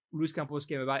 Luis Campos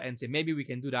came about and said, maybe we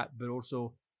can do that. But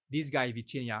also, this guy,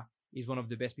 Vitinha, is one of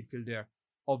the best midfielder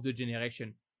of the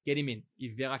generation. Get him in.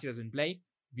 If Verratti doesn't play,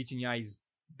 Vitinha is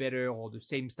better or the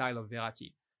same style of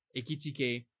Verratti.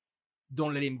 Ekitike,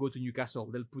 don't let him go to Newcastle.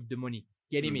 They'll put the money.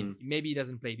 get him in. Maybe he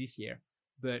doesn't play this year,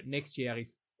 but next year, if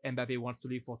Mbappe wants to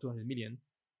leave for 200 million,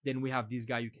 then we have this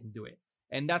guy who can do it.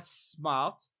 And that's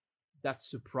smart. That's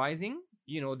surprising.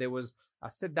 I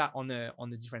said that on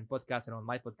a different podcast and on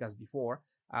my podcast before.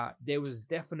 There was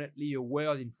definitely a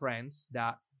word in France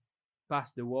that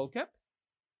past the World Cup,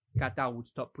 Qatar would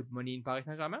stop put money in Paris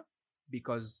Saint-Germain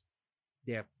because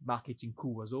their marketing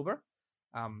coup was over.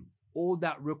 All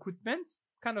that recruitment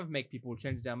kind of make people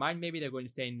change their mind. Maybe they're going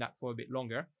to stay in that for a bit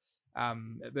longer.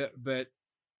 But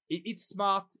it's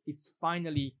smart. It's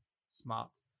finally smart.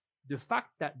 The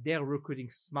fact that they're recruiting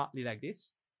smartly like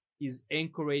this is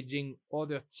encouraging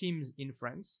other teams in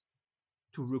France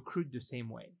to recruit the same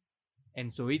way.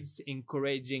 And so it's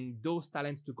encouraging those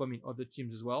talents to come in other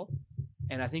teams as well.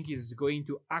 And I think it's going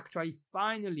to actually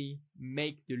finally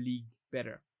make the league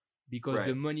better because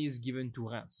the money is given to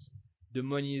Reims. The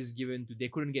money is given to, they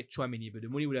couldn't get Tchouaméni, but the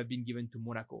money would have been given to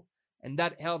Monaco. And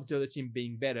that helps the other team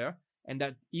being better. And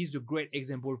that is a great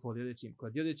example for the other team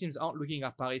because the other teams aren't looking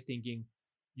at Paris thinking,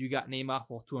 you got Neymar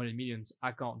for 200 million.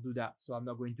 I can't do that. So I'm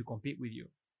not going to compete with you.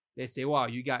 They say, wow,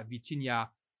 you got Vitinha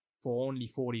for only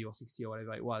 40 or 60 or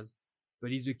whatever it was.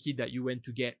 But he's a kid that you went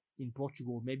to get in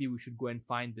Portugal. Maybe we should go and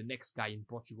find the next guy in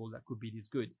Portugal that could be this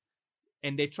good.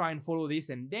 And they try and follow this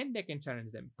and then they can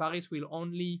challenge them. Paris will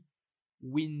only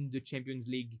win the Champions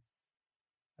League,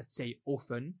 I'd say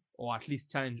often, or at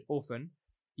least challenge often,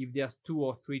 if there's 2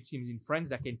 or 3 teams in France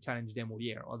that can challenge them all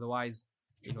year. Otherwise,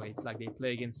 it's like they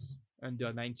play against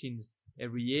under 19s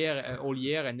every year, all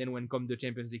year. And then when come the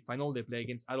Champions League final, they play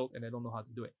against adult and they don't know how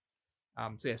to do it.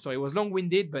 So it was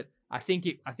long-winded, but I think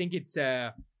it's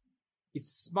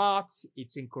smart.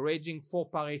 It's encouraging for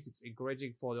Paris. It's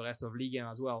encouraging for the rest of Ligue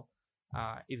 1 as well.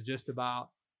 It's just about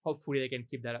hopefully they can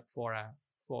keep that up for a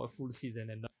full season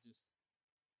and not just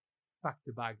pack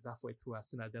the bags halfway through as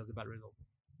soon as there's a bad result.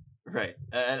 Right,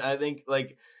 and I think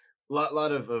like a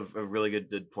lot of really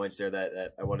good points there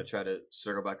that I want to try to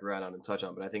circle back around on and touch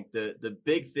on. But I think the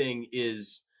big thing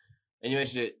is, and you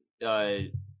mentioned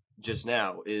it just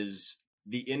now, is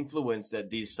the influence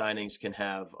that these signings can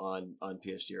have on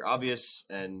PSG are obvious.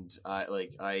 And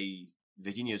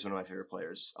Vitinha is one of my favorite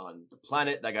players on the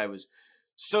planet. That guy was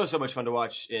so much fun to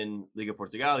watch in Liga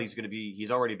Portugal.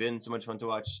 He's already been so much fun to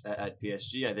watch at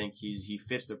PSG. I think he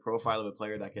fits the profile of a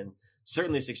player that can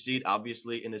certainly succeed,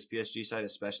 obviously, in this PSG side,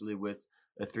 especially with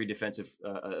a 3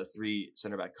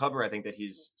 center back cover. I think that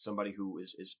he's somebody who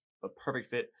is a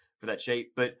perfect fit for that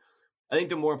shape. But I think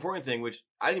the more important thing, which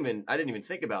I didn't even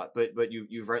think about, but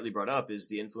you've rightly brought up, is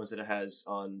the influence that it has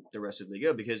on the rest of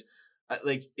Liga, because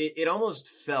it almost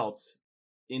felt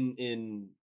in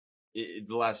the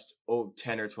last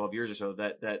 10 or 12 years or so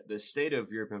that the state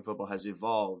of European football has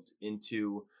evolved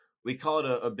into, we call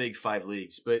it a big 5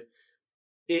 leagues, but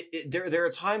there are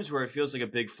times where it feels like a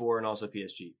big 4 and also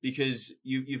PSG, because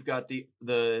you've got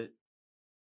the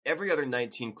every other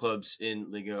 19 clubs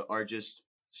in Liga are just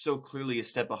so clearly a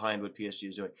step behind what PSG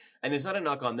is doing. And it's not a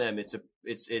knock on them. It's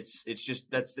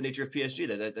just, that's the nature of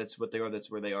PSG. That's what they are.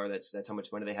 That's where they are. That's how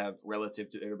much money they have relative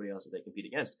to everybody else that they compete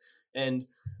against. And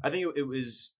I think it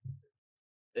was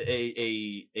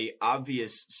a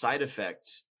obvious side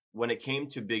effect when it came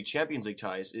to big Champions League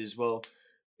ties is, well,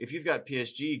 if you've got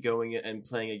PSG going and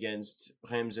playing against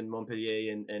Reims and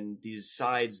Montpellier and these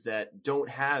sides that don't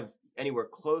have anywhere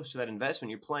close to that investment,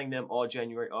 you're playing them all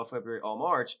January, all February, all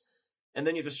March, and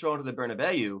then you have to stroll into the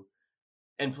Bernabeu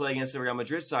and play against the Real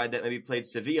Madrid side that maybe played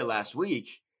Sevilla last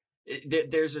week.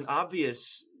 There's an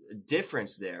obvious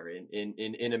difference there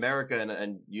in America,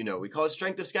 and we call it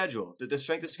strength of schedule. The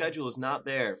strength of schedule is not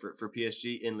there for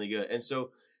PSG in Liga. And so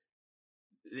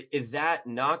that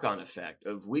knock-on effect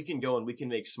of we can go and we can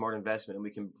make smart investment and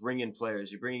we can bring in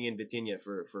players. You're bringing in Vitinha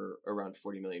for around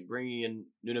 40 million, bringing in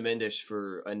Nuno Mendes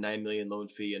for a 9 million loan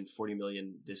fee and 40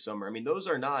 million this summer. I mean, those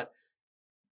are not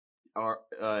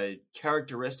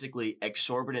characteristically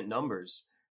exorbitant numbers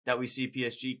that we see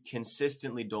PSG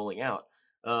consistently doling out.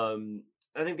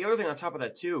 I think the other thing on top of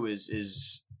that too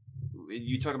is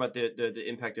you talk about the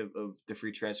impact of the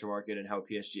free transfer market and how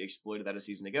PSG exploited that a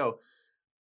season ago.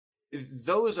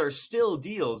 Those are still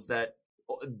deals that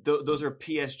those are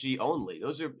PSG only.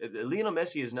 Those are Lionel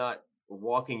Messi is not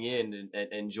walking in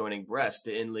and joining Brest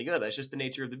in Liga. That's just the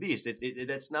nature of the beast.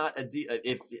 That's not a deal.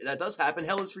 If that does happen,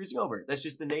 hell is freezing over. That's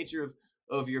just the nature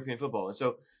of European football. And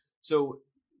so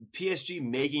PSG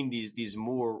making these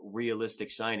more realistic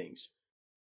signings.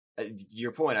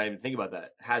 Your point, I didn't even think about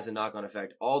that, has a knock-on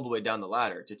effect all the way down the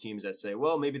ladder to teams that say,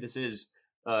 well, maybe this is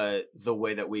the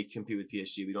way that we compete with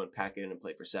PSG. We don't pack it in and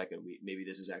play for second. Maybe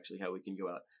this is actually how we can go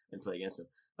out and play against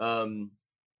them.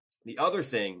 The other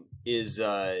thing is,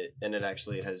 and it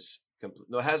actually has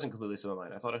No, it hasn't completely slipped my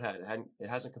mind. I thought it had. It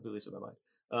hasn't completely slipped my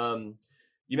mind.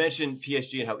 You mentioned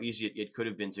PSG and how easy it could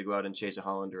have been to go out and chase a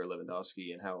Haaland or a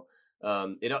Lewandowski, and how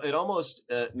it almost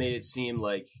made it seem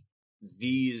like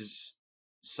these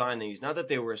signings, not that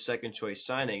they were second choice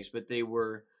signings, but they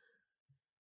were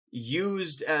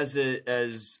used as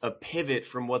a pivot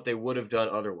from what they would have done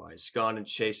otherwise, gone and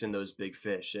chasing those big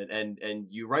fish. And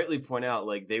you rightly point out,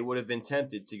 like, they would have been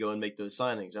tempted to go and make those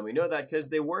signings. And we know that because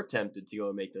they were tempted to go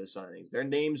and make those signings. Their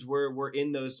names were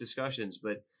in those discussions.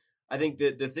 But I think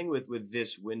that the thing with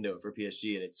this window for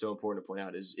PSG, and it's so important to point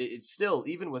out, is it's still,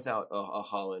 even without a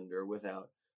Haaland or without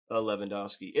a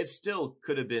Lewandowski, it still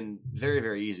could have been very,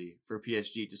 very easy for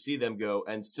PSG to see them go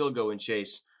and still go and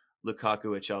chase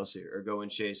Lukaku at Chelsea, or go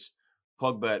and chase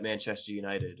Pogba at Manchester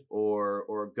United,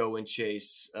 or go and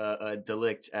chase De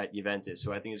Ligt at Juventus,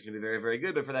 who I think is going to be very, very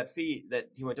good. But for that fee that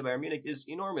he went to Bayern Munich is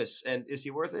enormous, and is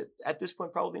he worth it? At this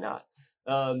point, probably not.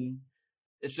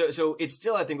 So it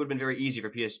still, I think, would have been very easy for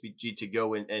PSG to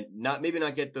go and not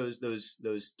get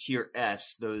those tier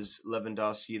S, those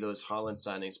Lewandowski, those Haaland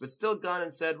signings, but still gone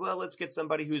and said, well, let's get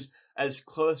somebody who's as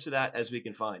close to that as we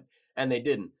can find. And they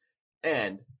didn't.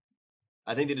 And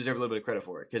I think they deserve a little bit of credit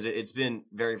for it, because it's been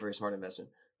very, very smart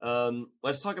investment.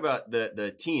 Let's talk about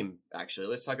the team, actually.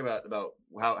 Let's talk about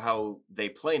how they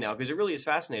play now, because it really is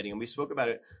fascinating. And we spoke about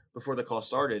it before the call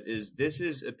started. This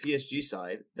is a PSG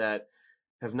side that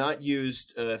have not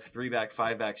used a 3-back,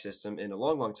 5-back system in a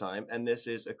long, long time. And this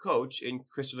is a coach in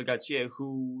Christophe Galtier,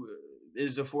 who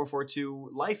is a 4-4-2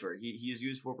 lifer. He has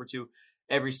used 4-4-2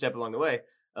 every step along the way.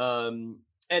 And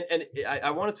I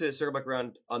wanted to circle back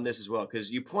around on this as well,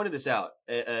 because you pointed this out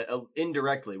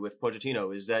indirectly with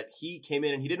Pochettino, is that he came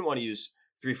in and he didn't want to use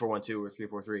 3-4-1-2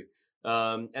 or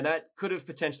 3-4-3. And that could have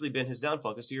potentially been his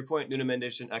downfall, because to your point, Nuno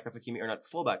Mendes and Achraf Hakimi are not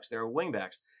fullbacks, they're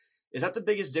wingbacks. Is that the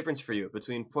biggest difference for you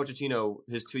between Pochettino,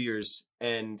 his 2 years,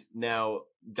 and now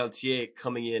Galtier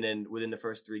coming in and within the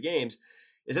first 3 games?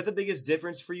 Is that the biggest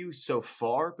difference for you so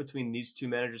far between these two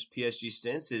managers' PSG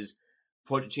stints? Is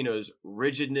Pochettino's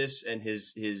rigidness and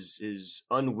his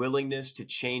unwillingness to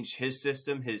change his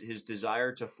system, his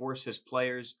desire to force his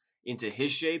players into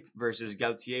his shape, versus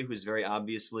Galtier, who's very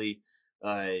obviously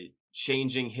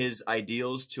changing his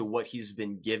ideals to what he's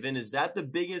been given? Is that the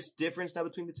biggest difference now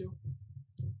between the two?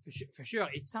 For sure.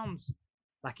 It sounds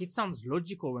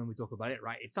logical when we talk about it,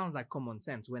 right? It sounds like common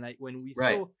sense. When we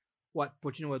saw what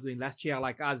Pochettino was doing last year,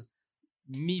 like, as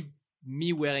me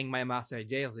wearing my Marseille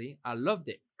jersey, I loved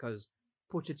it, because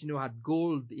Pochettino had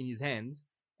gold in his hands,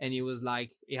 and he was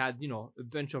like, he had, a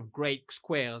bunch of great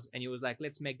squares, and he was like,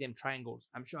 let's make them triangles.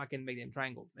 I'm sure I can make them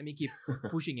triangles. Let me keep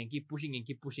pushing and keep pushing and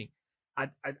keep pushing.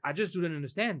 I just don't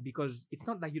understand, because it's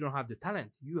not like you don't have the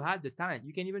talent. You had the talent.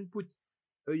 You can even put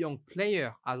a young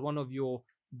player as one of your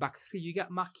back 3. You got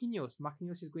Marquinhos.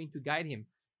 Marquinhos is going to guide him.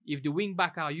 If the wing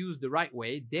back are used the right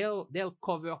way, they'll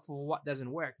cover for what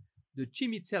doesn't work. The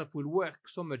team itself will work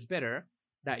so much better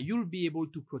that you'll be able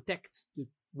to protect the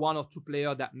 1 or 2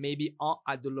 players that maybe aren't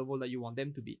at the level that you want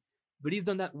them to be. But he's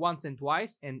done that once and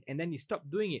twice, and then he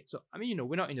stopped doing it. So, I mean,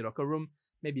 we're not in the locker room.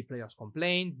 Maybe players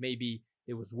complained. Maybe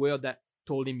there was word that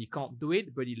told him he can't do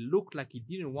it, but he looked like he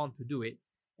didn't want to do it.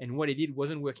 And what he did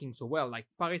wasn't working so well. Like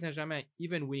Paris Saint-Germain,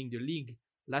 even winning the league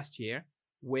last year,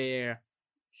 were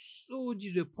so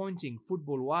disappointing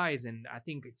football-wise. And I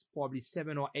think it's probably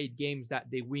 7 or 8 games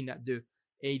that they win at the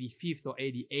 85th or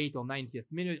 88th or 90th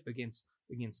minute against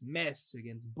Metz,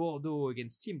 against Bordeaux,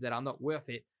 against teams that are not worth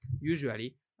it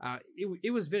usually.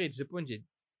 It was very disappointing.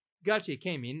 Galtier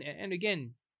came in, and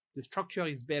again, the structure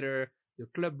is better. The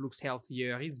club looks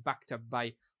healthier. He's backed up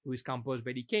by Luis Campos,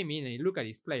 but he came in and he looked at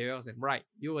his players and, right,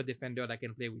 you're a defender that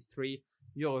can play with 3.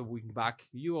 You're a wing back.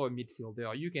 You're a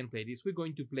midfielder. You can play this. We're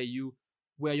going to play you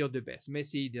where you're the best.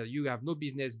 Messi, you have no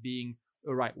business being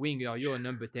a right winger. You're a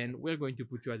number 10. We're going to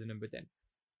put you as a number 10.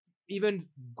 Even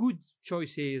good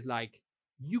choices, like,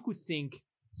 you could think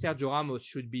Sergio Ramos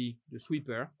should be the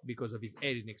sweeper because of his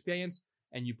age and experience,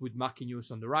 and you put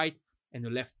Marquinhos on the right and a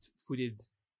left-footed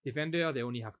defender. They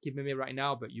only have Kimpembe right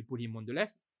now, but you put him on the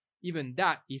left. Even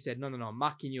that, he said, no,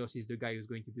 Marquinhos is the guy who's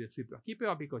going to be the sweeper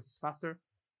keeper because he's faster.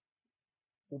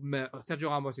 Sergio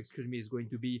Ramos, is going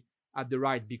to be at the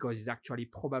right because he's actually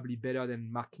probably better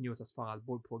than Marquinhos as far as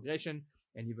ball progression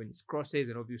and even his crosses,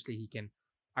 and obviously he can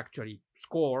actually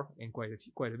score in quite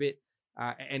a bit.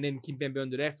 And then Kimpembe on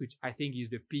the left, which I think is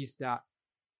the piece that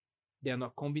they're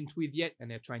not convinced with yet, and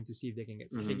they're trying to see if they can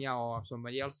get Skriniar or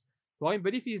somebody else for him.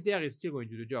 But if he's there, he's still going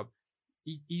to do the job.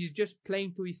 He's just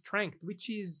playing to his strength, which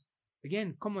is,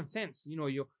 again, common sense.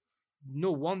 You're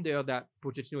no wonder that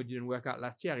Pochettino didn't work out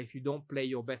last year if you don't play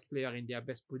your best player in their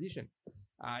best position.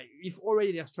 If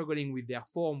already they're struggling with their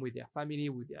form, with their family,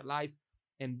 with their life,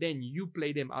 and then you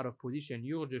play them out of position,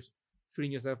 you're just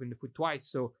shooting yourself in the foot twice.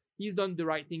 So he's done the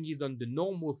right thing. He's done the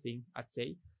normal thing, I'd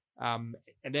say. And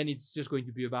then it's just going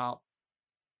to be about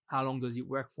how long does it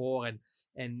work for,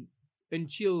 and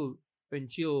until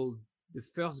the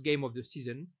first game of the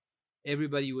season,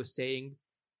 everybody was saying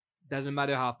doesn't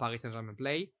matter how Paris Saint-Germain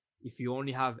play, if you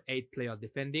only have 8 players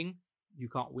defending, you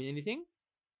can't win anything.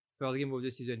 First game of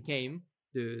the season came,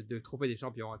 the Trophée des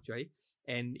Champions actually,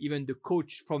 and even the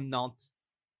coach from Nantes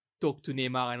talked to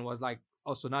Neymar and was like,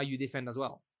 "Oh, so now you defend as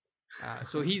well."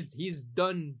 So he's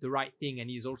done the right thing, and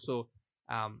he's also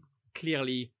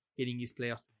clearly getting his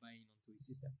players to buy in onto his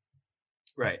system.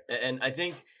 Right, and I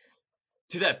think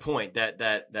to that point,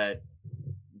 that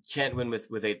can't win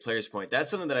with 8 players point, that's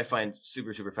something that I find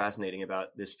super, super fascinating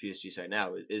about this PSG side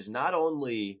now, is not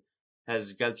only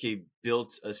has Galtier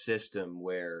built a system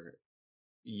where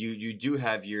you do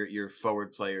have your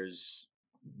forward players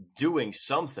doing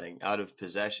something out of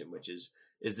possession, which is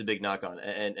the big knock on,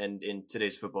 and in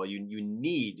today's football, you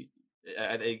need,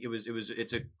 I think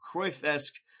it's a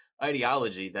Cruyff-esque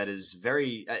ideology that is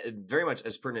very much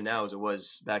as pertinent now as it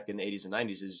was back in the 80s and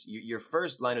 90s, is your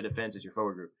first line of defense is your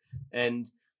forward group.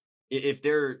 And if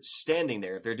they're standing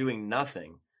there, if they're doing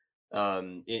nothing,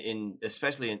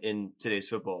 especially in today's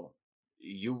football,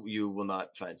 you will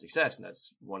not find success. And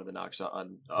that's one of the knocks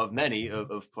of many of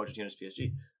Pochettino's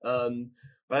PSG.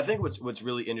 But I think what's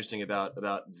really interesting about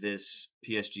this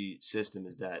PSG system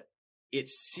is that it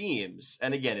seems,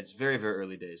 and again, it's very, very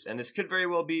early days, and this could very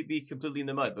well be completely in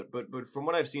the mud. But from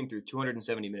what I've seen through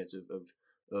 270 minutes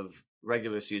of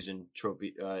regular season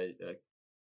trophy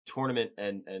tournament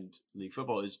and league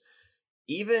football, is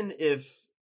even if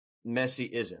Messi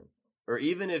isn't, or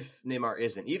even if Neymar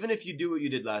isn't, even if you do what you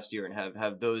did last year and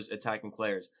have those attacking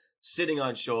players sitting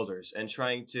on shoulders and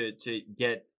trying to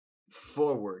get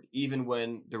forward, even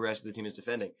when the rest of the team is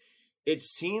defending, it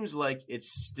seems like it's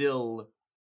still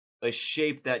a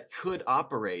shape that could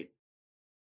operate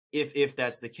if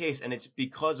that's the case. And it's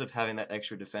because of having that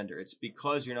extra defender. It's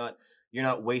because you're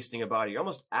not wasting a body. You're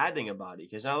almost adding a body,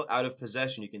 because now out of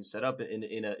possession, you can set up in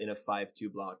a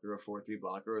 5-2 block or a 4-3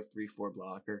 block or a 3-4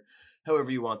 block or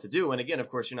however you want to do. And again, of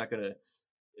course, you're not going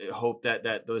to hope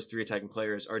that those 3 attacking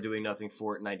players are doing nothing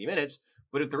for 90 minutes.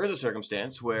 But if there is a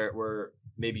circumstance where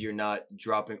maybe you're not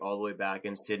dropping all the way back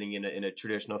and sitting in a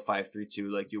traditional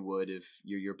 5-3-2 like you would if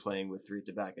you're playing with 3 at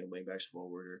the back and wing backs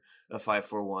forward, or a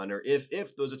 5-4-1, or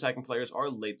if those attacking players are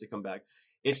late to come back,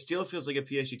 it still feels like a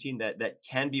PSG team that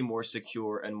can be more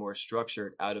secure and more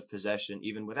structured out of possession,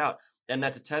 even without. And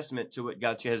that's a testament to what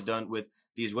Galtier has done with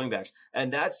these wingbacks.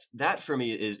 And that for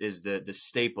me is the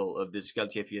staple of this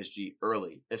Galtier PSG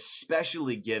early,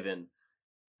 especially given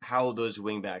how those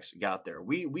wingbacks got there.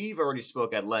 We've already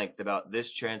spoke at length about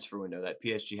this transfer window that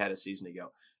PSG had a season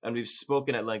ago. And we've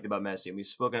spoken at length about Messi, and we've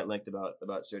spoken at length about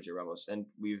Sergio Ramos, and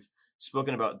we've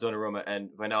spoken about Donnarumma and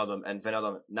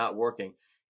Wijnaldum not working.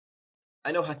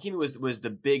 I know Hakimi was the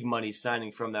big money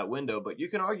signing from that window, but you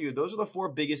can argue those are the 4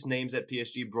 biggest names that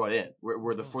PSG brought in,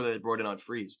 were the 4 that they brought in on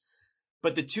freeze.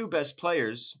 But the 2 best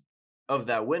players of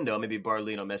that window, maybe bar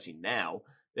Lionel Messi now,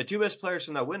 the 2 best players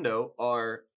from that window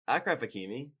are Achraf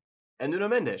Hakimi and Nuno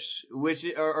Mendes, which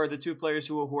are the 2 players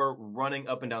who are running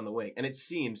up and down the wing. And it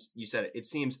seems, you said it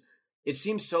seems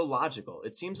so logical.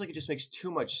 It seems like it just makes too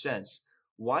much sense.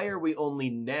 Why are we only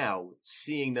now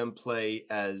seeing them play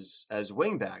as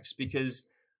wingbacks? Because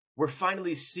we're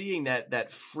finally seeing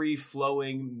that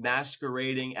free-flowing,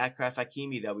 masquerading Achraf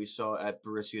Hakimi that we saw at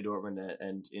Borussia Dortmund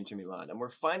and Inter Milan. And we're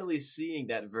finally seeing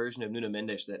that version of Nuno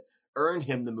Mendes that earned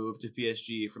him the move to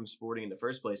PSG from Sporting in the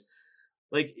first place.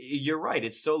 Like, you're right,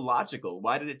 it's so logical.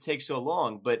 Why did it take so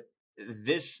long? But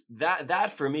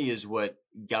that for me is what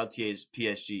Galtier's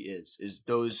PSG is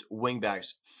those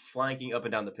wingbacks flanking up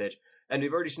and down the pitch. And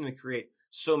we've already seen them create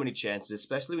so many chances,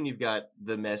 especially when you've got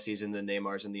the Messis and the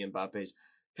Neymars and the Mbappes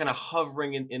kind of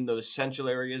hovering in those central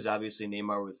areas. Obviously,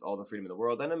 Neymar with all the freedom in the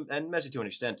world, and Messi to an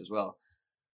extent as well.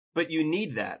 But you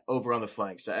need that over on the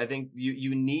flanks. I think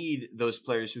you need those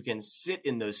players who can sit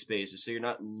in those spaces so you're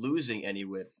not losing any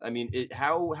width. I mean,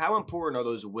 how important are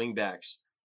those wingbacks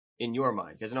in your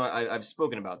mind? Because I've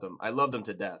spoken about them. I love them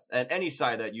to death. And any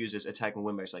side that uses attacking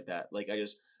wingbacks like that, like I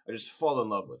just fall in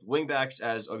love with. Wingbacks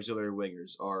as auxiliary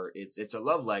wingers it's a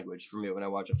love language for me when I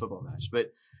watch a football match.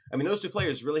 But I mean, those 2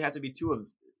 players really have to be 2 of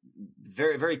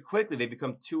very, very quickly. They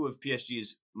become 2 of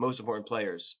PSG's most important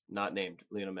players, not named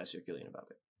Lionel Messi or Kylian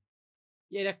Mbappe.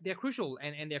 Yeah, they're crucial,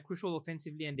 and they're crucial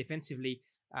offensively and defensively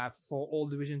for all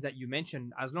the reasons that you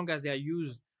mentioned. As long as they are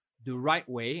used the right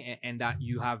way, and that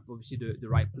you have obviously the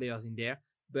right players in there,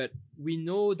 but we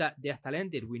know that they're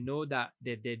talented. We know that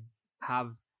they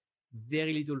have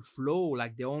very little flow.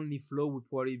 Like the only flow would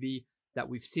probably be that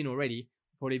we've seen already,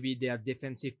 probably be their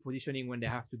defensive positioning when they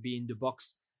have to be in the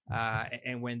box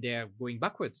and when they're going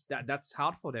backwards. That's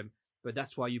hard for them, but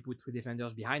that's why you put three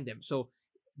defenders behind them. So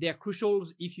they're crucial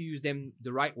if you use them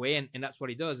the right way, and that's what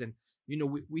it does. And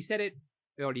we said it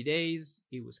early days.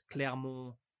 It was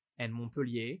Clermont and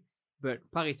Montpellier, but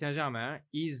Paris Saint-Germain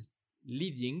is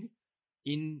leading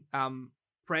in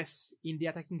press in the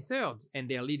attacking third, and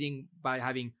they're leading by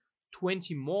having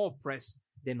 20 more press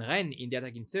than Rennes in the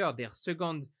attacking third. They're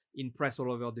second in press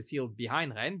all over the field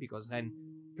behind Rennes because Rennes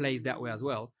plays that way as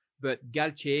well. But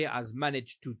Galtier has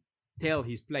managed to tell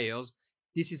his players,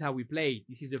 this is how we play.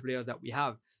 This is the players that we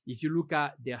have. If you look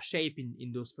at their shape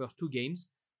in those first two games,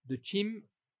 the team,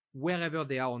 wherever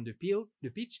they are on the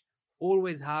pitch,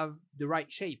 always have the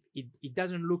right shape. It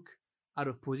doesn't look out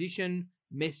of position.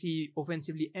 Messi,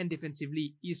 offensively and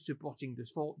defensively, is supporting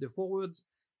the forwards.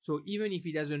 So even if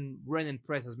he doesn't run and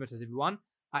press as much as everyone,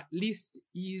 at least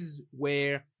he's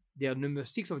where their number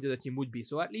 6 of the other team would be.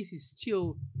 So at least he's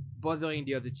still bothering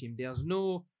the other team. There's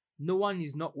no one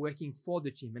is not working for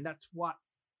the team, and that's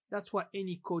what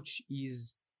any coach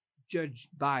is judged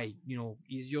by.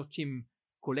 Is your team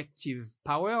collective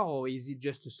power, or is it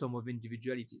just a sum of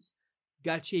individualities?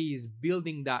 Galtier is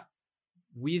building that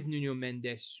with Nuno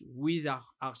Mendes, with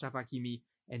Achraf Hakimi,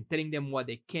 and telling them what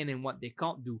they can and what they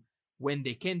can't do. When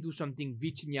they can do something,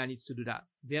 Vitinha needs to do that.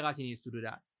 Verratti needs to do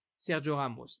that. Sergio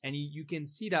Ramos. And you can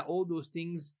see that all those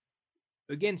things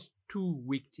against two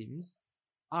weak teams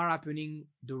are happening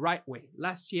the right way.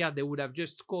 Last year, they would have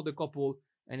just scored a couple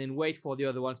and then wait for the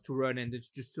other ones to run and it's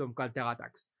just some counter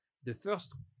attacks. The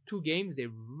first two games, they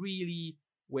really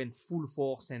went full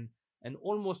force and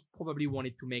almost probably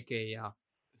wanted to make a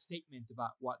statement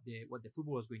about what the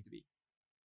football was going to be.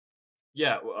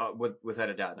 Yeah, without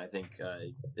a doubt. And I think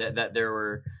that there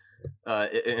were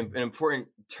an important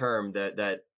term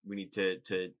that we need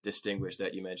to distinguish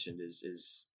that you mentioned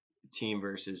is team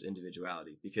versus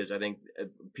individuality, because I think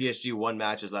PSG won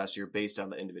matches last year based on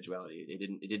the individuality.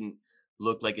 It didn't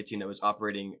look like a team that was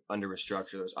operating under a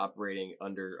structure, that was operating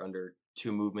under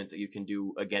two movements that you can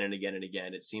do again and again and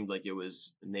again. It seemed like it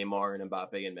was Neymar and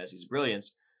Mbappe and Messi's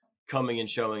brilliance coming and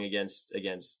showing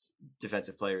against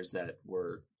defensive players that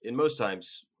were in most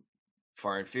times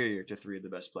far inferior to three of the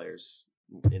best players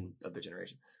of the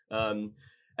generation.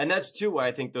 And that's too why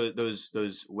I think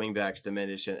those wing backs, the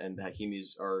Mendes and the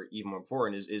Hakimis, are even more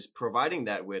important, is providing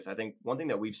that width. I think one thing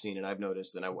that we've seen and I've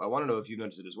noticed, and I want to know if you've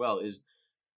noticed it as well, is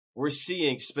we're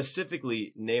seeing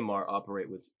specifically Neymar operate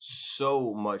with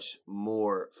so much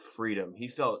more freedom. He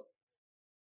felt,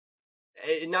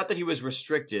 not that he was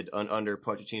restricted under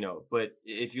Pochettino, but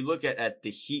if you look at the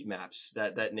heat maps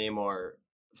that Neymar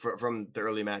from the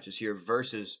early matches here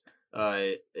versus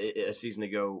a season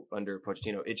ago under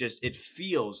Pochettino, it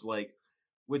feels like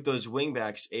with those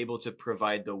wingbacks able to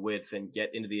provide the width and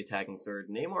get into the attacking third,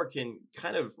 Neymar can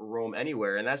kind of roam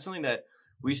anywhere, and that's something that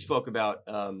we spoke about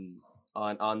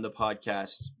on the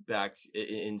podcast back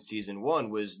in season 1,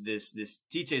 was this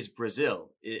Tite's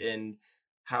Brazil and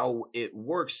how it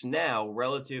works now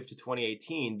relative to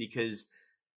 2018 because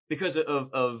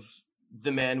of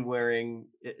the man wearing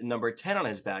number 10 on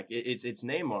his back. It's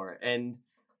Neymar. And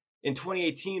in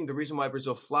 2018, the reason why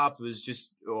Brazil flopped was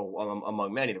just,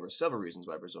 among many, there were several reasons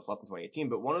why Brazil flopped in 2018,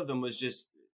 but one of them was just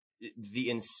the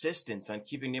insistence on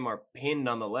keeping Neymar pinned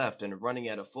on the left and running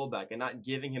at a fullback and not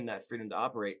giving him that freedom to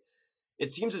operate.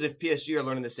 It seems as if PSG are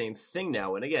learning the same thing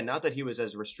now. And again, not that he was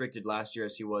as restricted last year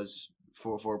as he was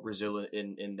for Brazil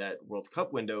in that World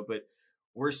Cup window, but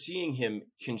we're seeing him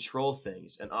control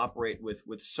things and operate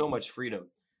with so much freedom.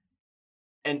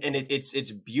 And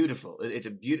it's beautiful. It's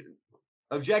a beautiful,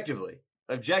 objectively,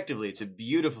 it's a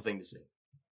beautiful thing to see.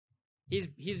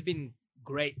 He's been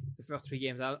great the first 3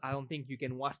 games. I don't think you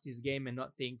can watch this game and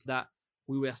not think that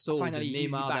we were so finally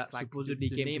Neymar back, that supposedly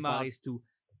came to Paris to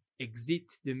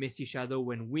exit the Messi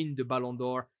shadow and win the Ballon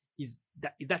d'Or.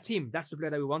 That's him. That's the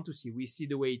player that we want to see. We see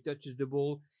the way he touches the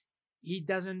ball. He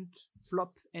doesn't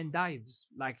flop and dives.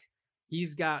 Like,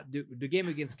 he's got the game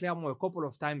against Clermont a couple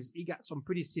of times. He got some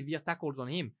pretty severe tackles on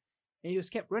him, and he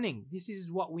just kept running. This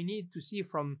is what we need to see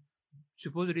from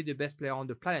supposedly the best player on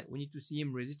the planet. We need to see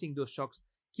him resisting those shocks,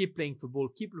 keep playing football,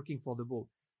 keep looking for the ball.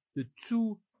 The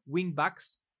two wing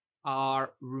backs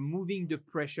are removing the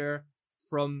pressure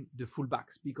from the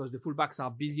fullbacks because the fullbacks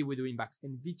are busy with the wing backs,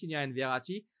 and Vitinha and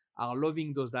Verratti are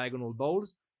loving those diagonal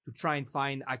balls to try and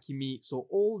find Hakimi. So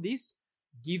all this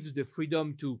gives the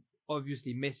freedom to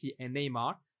obviously Messi and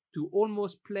Neymar to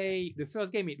almost play. The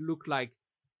first game, it looked like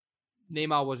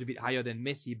Neymar was a bit higher than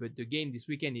Messi, but the game this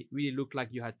weekend, it really looked like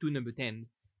you had two number 10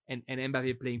 and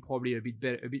Mbappe playing probably a bit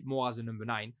better, a bit more as a number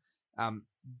 9.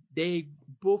 They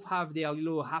both have their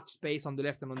little half space on the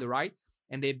left and on the right,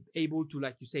 and they're able to,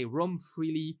 like you say, roam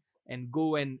freely and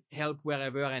go and help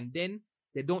wherever. And then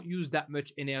they don't use that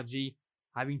much energy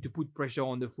having to put pressure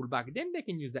on the fullback. Then they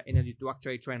can use that energy to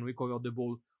actually try and recover the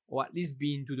ball, or at least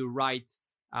be into the right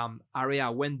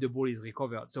area when the ball is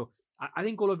recovered. So I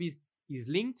think all of this is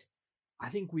linked. I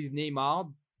think with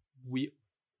Neymar,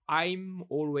 I'm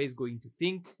always going to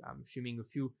think, I'm assuming a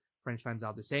few French fans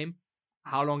are the same,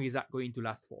 how long is that going to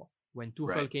last for? When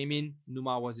Tuchel came in,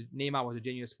 Neymar was a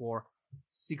genius for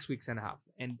 6 weeks and a half,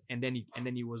 and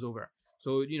then he was over.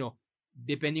 So,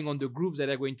 depending on the groups that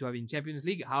are going to have in Champions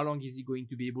League, how long is he going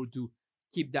to be able to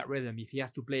keep that rhythm? If he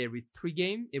has to play every 3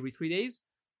 days,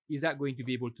 is that going to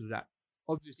be able to do that?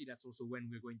 Obviously, that's also when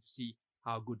we're going to see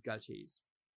how good Galtier is.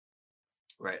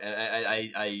 Right, and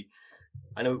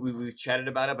I know we've chatted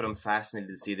about it, but I'm fascinated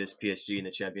to see this PSG in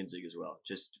the Champions League as well,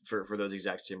 just for those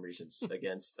exact same reasons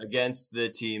against the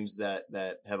teams that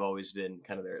have always been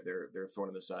kind of their thorn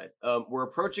in the side. We're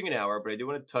approaching an hour, but I do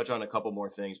want to touch on a couple more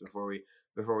things before we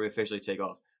officially take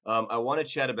off. I want to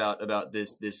chat about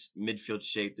this midfield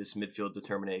shape, this midfield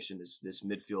determination, this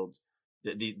midfield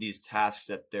these tasks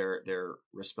that they're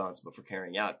responsible for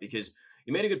carrying out. Because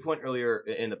you made a good point earlier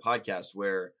in the podcast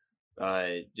where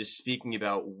just speaking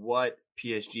about what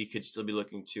PSG could still be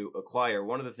looking to acquire.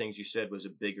 One of the things you said was a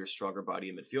bigger, stronger body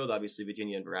in midfield. Obviously,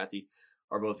 Vitinha and Verratti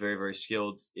are both very, very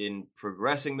skilled in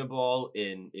progressing the ball,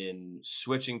 in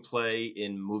switching play,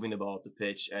 in moving the ball up the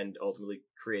pitch, and ultimately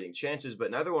creating chances.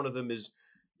 But neither one of them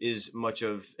is much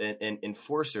of an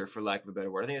enforcer, for lack of a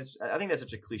better word. I think that's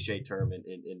such a cliche term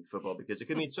in football because it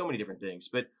could mean so many different things.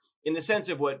 But in the sense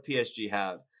of what PSG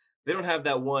have, they don't have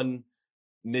that one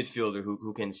midfielder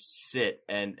who can sit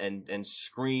and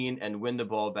screen and win the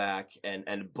ball back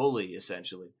and bully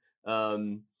essentially.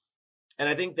 And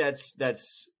I think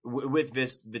that's with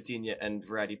this Vitinha and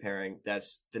Verratti pairing,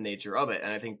 that's the nature of it.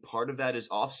 And I think part of that is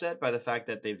offset by the fact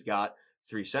that they've got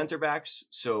 3 center backs.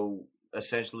 So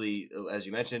essentially, as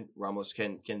you mentioned, Ramos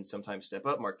can sometimes step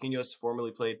up. Marquinhos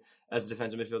formerly played as a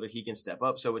defensive midfielder. He can step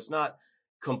up. So it's not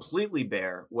completely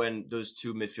bare when those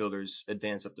 2 midfielders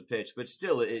advance up the pitch, but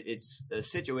still it's a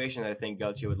situation that I think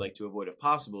Galtier would like to avoid if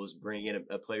possible, is bringing in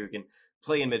a player who can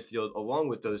play in midfield along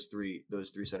with those three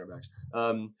center backs.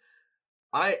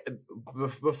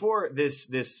 Before this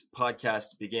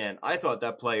podcast began, I thought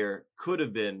that player could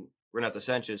have been Renato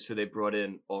Sanchez, who they brought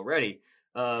in already.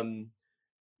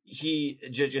 He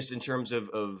just in terms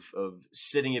of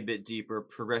sitting a bit deeper,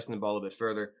 progressing the ball a bit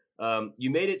further. You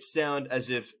made it sound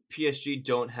as if PSG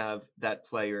don't have that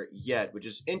player yet, which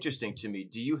is interesting to me.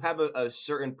 Do you have a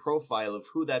certain profile of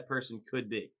who that person could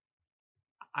be?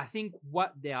 I think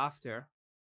what they're after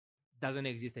doesn't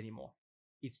exist anymore.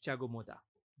 It's Thiago Motta.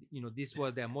 This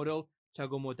was their model.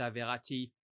 Thiago Motta,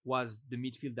 Verratti was the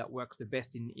midfield that works the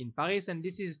best in Paris. And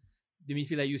this is the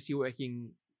midfield that you see working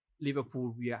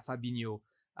Liverpool. We have Fabinho.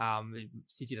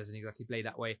 City doesn't exactly play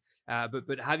that way.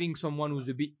 But having someone who's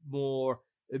a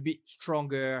bit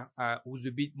stronger, who's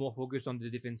a bit more focused on the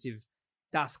defensive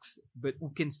tasks, but who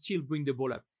can still bring the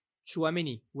ball up.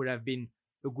 Tchouaméni would have been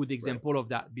a good example of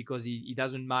that because he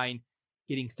doesn't mind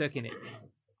getting stuck in it.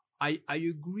 I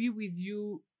agree with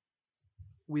you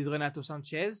with Renato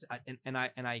Sanchez, and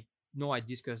I know I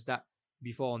discussed that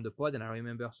before on the pod, and I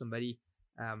remember somebody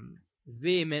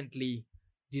vehemently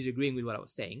disagreeing with what I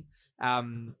was saying.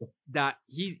 That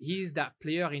he's that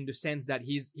player in the sense that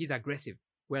he's aggressive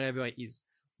wherever he is.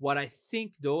 What I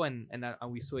think, though, and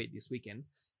we saw it this weekend,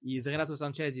 is Renato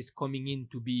Sanchez is coming in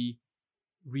to be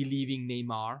relieving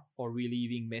Neymar or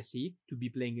relieving Messi, to be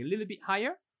playing a little bit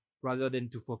higher rather than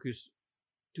to focus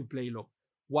to play low.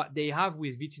 What they have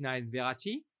with Vitinha and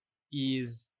Verratti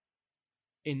is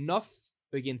enough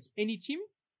against any team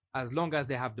as long as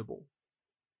they have the ball.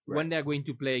 Right. When they're going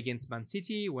to play against Man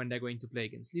City, when they're going to play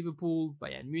against Liverpool,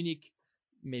 Bayern Munich,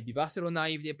 maybe Barcelona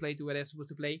if they play to where they're supposed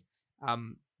to play,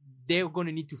 they're going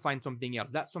to need to find something else.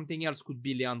 That something else could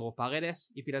be Leandro Paredes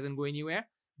if he doesn't go anywhere,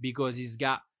 because he's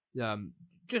got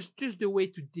just the way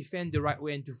to defend the right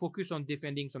way and to focus on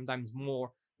defending sometimes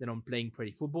more than on playing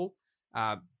pretty football.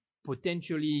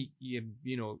 Potentially,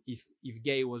 if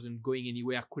Gay wasn't going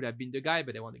anywhere, could have been the guy,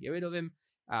 but they want to get rid of him.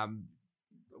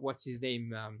 What's his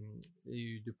name?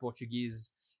 The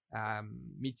Portuguese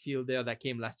midfielder that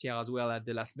came last year as well at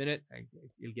the last minute.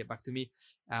 He'll get back to me.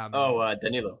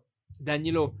 Danilo.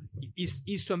 Danilo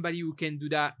is somebody who can do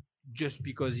that just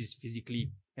because he's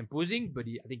physically imposing, but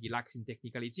I think he lacks in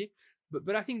technicality.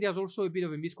 But I think there's also a bit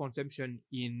of a misconception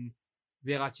in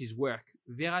Verratti's work.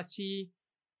 Verratti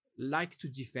likes to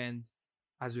defend,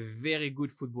 has a very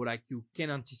good football IQ, can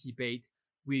anticipate.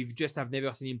 I've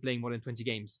never seen him playing more than 20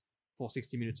 games for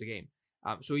 60 minutes a game.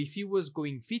 So if he was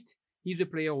going fit, he's a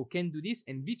player who can do this,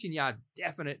 and Vitinha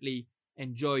definitely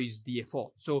enjoys the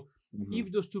effort. So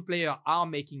if those two players are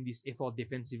making this effort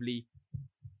defensively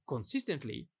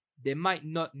consistently, they might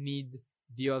not need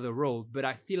the other role. But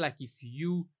I feel like if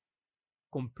you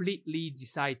completely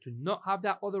decide to not have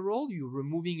that other role, you're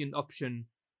removing an option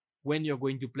when you're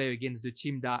going to play against the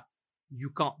team that you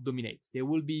can't dominate. There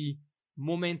will be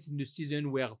moments in the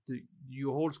season where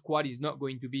your whole squad is not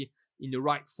going to be in the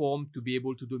right form to be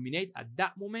able to dominate. At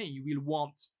that moment, you will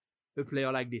want a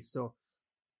player like this. So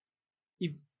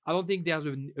I don't think there's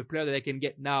a player that they can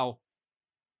get now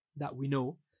that we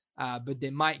know, but they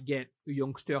might get a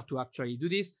youngster to actually do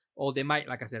this, or they might,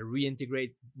 like I said,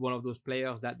 reintegrate one of those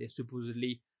players that they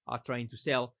supposedly are trying to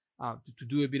sell to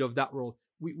do a bit of that role.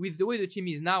 With the way the team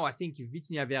is now, I think if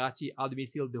Vitinha, Verratti are the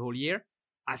midfield the whole year,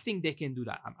 I think they can do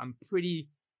that. I'm pretty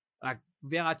like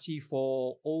Verratti,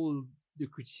 for all the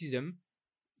criticism.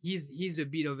 He's a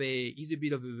bit of a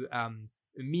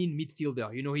mean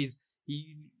midfielder. You know, he's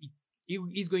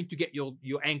going to get your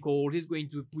ankles. He's going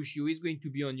to push you. He's going to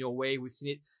be on your way. We've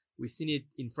seen it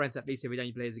in France, at least every time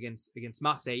he plays against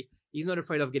Marseille. He's not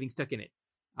afraid of getting stuck in it.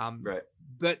 Right.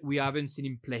 But we haven't seen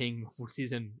him playing full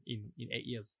season in 8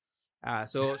 years.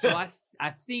 So I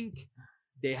think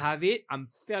they have it. I'm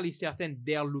fairly certain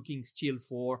they're looking still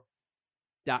for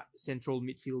that central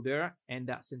midfielder and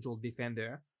that central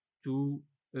defender to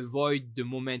avoid the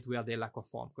moment where they lack of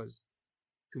form. Because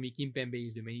to me, Kimpembe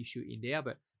is the main issue in there.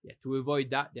 But yeah, to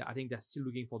avoid that, I think they're still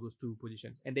looking for those two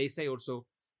positions. And they say also,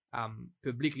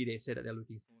 publicly, they say that they're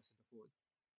looking for a center forward.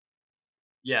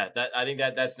 Yeah, I think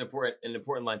that's an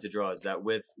important line to draw, is that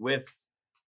with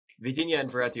Vitinha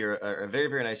and Verratti are a very,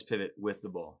 very nice pivot with the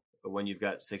ball. But when you've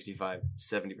got 65,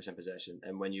 70% possession,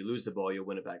 and when you lose the ball, you'll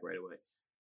win it back right away.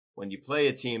 When you play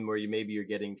a team where you're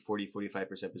getting 40,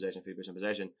 45% possession, 50%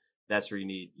 possession, that's where you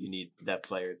need that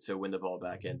player to win the ball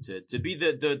back and to be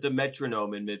the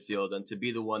metronome in midfield, and to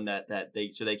be the one that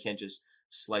they can't just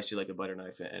slice you like a butter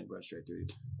knife and run straight through you.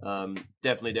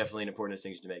 Definitely an important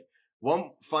distinction to make.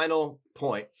 One final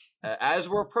point, as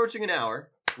we're approaching an hour,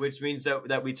 which means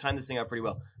that we timed this thing out pretty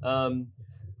well.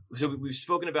 So we've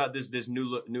spoken about this new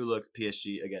look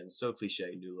PSG again. So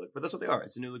cliche, new look, but that's what they are.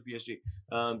 It's a new look PSG.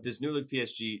 This new look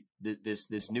PSG,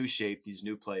 this new shape, these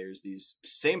new players, these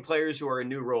same players who are in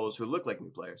new roles who look like new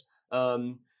players.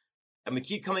 And we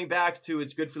keep coming back to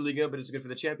it's good for Liga, but it's good for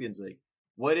the Champions League.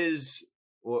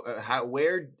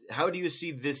 How do you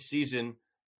see this season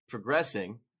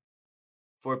progressing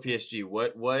for PSG?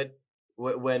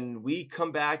 When we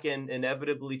come back and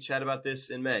inevitably chat about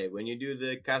this in May, when you do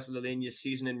the Casa de Linea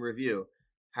season in review,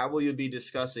 how will you be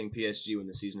discussing PSG when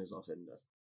the season is all said and done?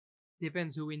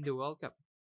 Depends who wins the World Cup.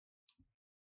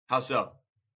 How so?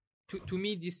 To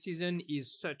me, this season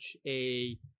is such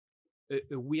a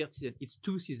weird season. It's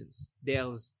 2 seasons.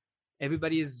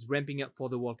 Everybody is ramping up for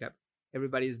the World Cup.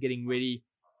 Everybody is getting ready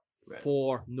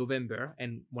for November.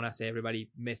 And when I say everybody,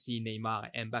 Messi, Neymar,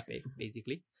 and Mbappe,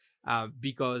 basically.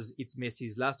 Because it's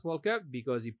Messi's last World Cup,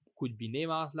 because it could be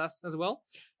Neymar's last as well,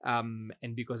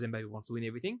 and because Mbappe wants to win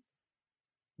everything.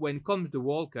 When comes the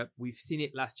World Cup, we've seen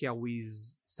it last year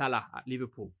with Salah at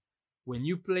Liverpool. When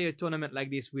you play a tournament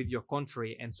like this with your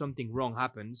country and something wrong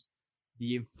happens,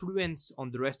 the influence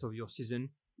on the rest of your season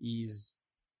is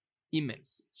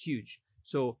immense. It's huge.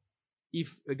 So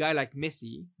if a guy like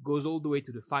Messi goes all the way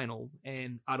to the final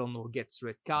and, I don't know, gets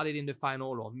red carded in the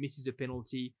final or misses the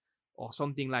penalty or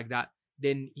something like that,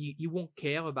 then he won't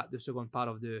care about the second part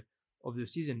of the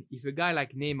season. If a guy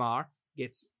like Neymar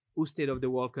gets ousted of the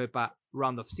World Cup at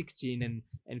round of 16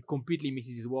 and completely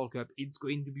misses his World Cup, it's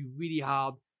going to be really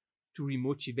hard to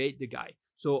remotivate the guy.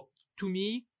 So to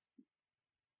me,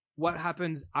 what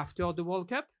happens after the World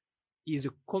Cup is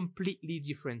a completely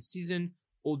different season.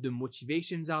 All the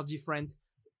motivations are different.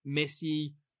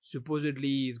 Messi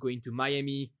supposedly is going to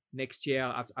Miami next year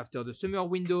after the summer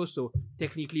window. So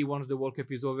technically, once the World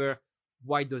Cup is over,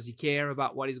 why does he care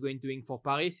about what he's going to do for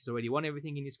Paris? He's already won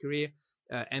everything in his career.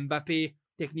 Mbappe,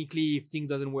 technically, if things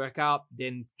doesn't work out,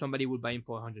 then somebody will buy him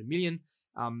for 100 million.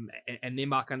 And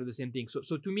Neymar kind of the same thing.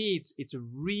 So to me, it's a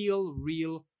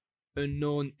real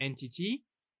unknown entity.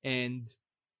 And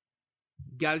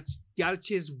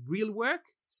Galtier's real work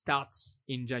starts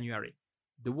in January.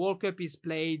 The World Cup is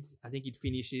played, I think it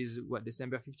finishes,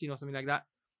 December 15 or something like that.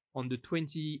 On the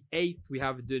 28th, we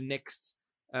have the next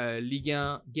Ligue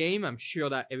 1 game. I'm sure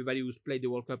that everybody who's played the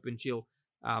World Cup until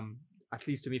at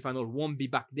least semi-final won't be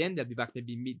back then. They'll be back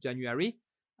maybe mid-January.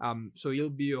 So it'll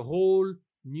be a whole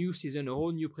new season, a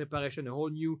whole new preparation, a whole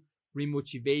new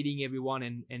remotivating everyone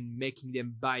and making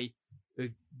them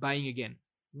buying again,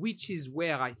 which is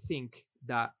where I think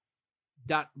that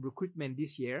recruitment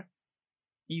this year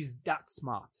is that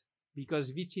smart,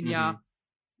 because Vitinha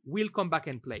will come back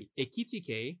and play.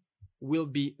 Ekitike will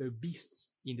be a beast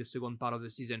in the second part of the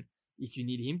season if you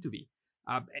need him to be.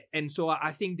 And so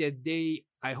I think that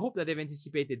I hope that they've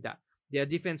anticipated that. Their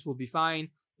defense will be fine.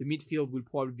 The midfield will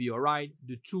probably be all right.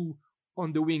 The two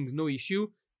on the wings, no issue.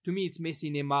 To me, it's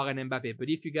Messi, Neymar, and Mbappe. But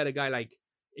if you got a guy like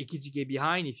Ekitike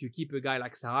behind, if you keep a guy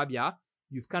like Sarabia,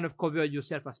 you've kind of covered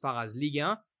yourself as far as Ligue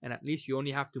 1, and at least you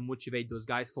only have to motivate those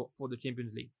guys for the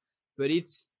Champions League. But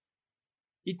it's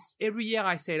every year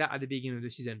I say that at the beginning of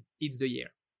the season. It's the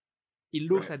year. It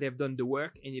looks like they've done the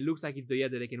work, and it looks like it's the year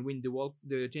that they can win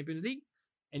the Champions League.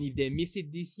 And if they miss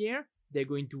it this year, they're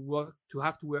going to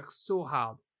have to work so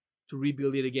hard to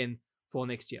rebuild it again for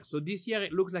next year. So this year,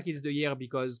 it looks like it's the year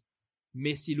because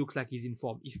Messi looks like he's in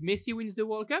form. If Messi wins the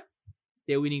World Cup,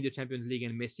 they're winning the Champions League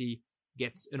and Messi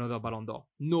gets another Ballon d'Or.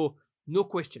 No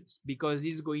questions, because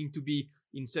he's going to be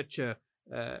in such a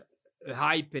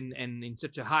hype and in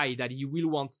such a high that he will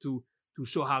want to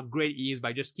show how great he is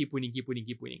by just keep winning.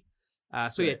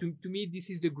 To me, this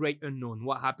is the great unknown.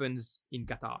 What happens in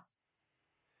Qatar?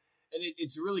 And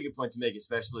it's a really good point to make,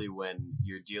 especially when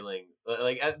you're dealing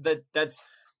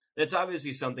that's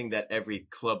obviously something that every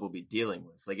club will be dealing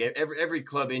with. Like every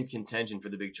club in contention for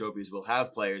the big trophies will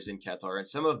have players in Qatar, and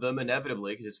some of them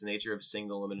inevitably, because it's the nature of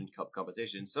single limited cup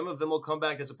competition, some of them will come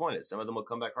back disappointed, some of them will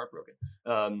come back heartbroken.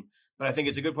 But I think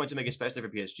it's a good point to make, especially for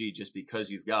PSG, just because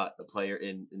you've got a player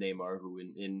in Neymar who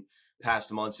in past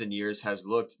months and years has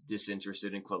looked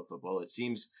disinterested in club football. It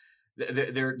seems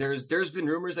there's been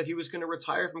rumors that he was going to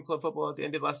retire from club football at the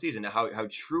end of last season. Now, how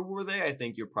true were they? I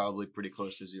think you're probably pretty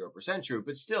close to 0% true,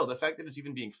 but still, the fact that it's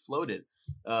even being floated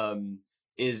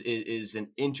is an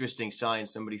interesting sign.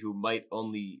 Somebody who might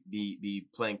only be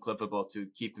playing club football to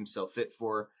keep himself fit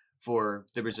for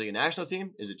the Brazilian national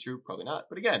team. Is it true? Probably not.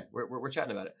 But again, we're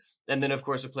chatting about it. And then, of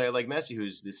course, a player like Messi,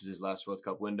 this is his last World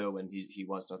Cup window, and he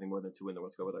wants nothing more than to win the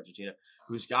World Cup with Argentina,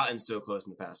 who's gotten so close in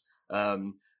the past.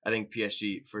 I think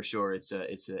PSG, for sure, it's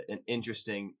an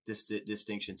interesting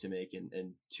distinction to make,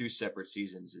 and two separate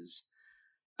seasons is.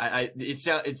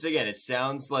 It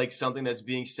sounds like something that's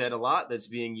being said a lot, that's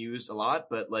being used a lot,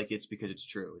 but like it's because it's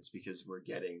true. It's because we're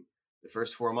getting the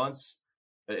first 4 months.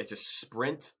 It's a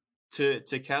sprint to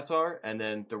Qatar, and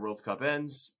then the World Cup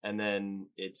ends, and then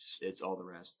it's all the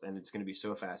rest, and it's going to be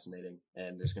so fascinating,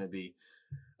 and there's going to be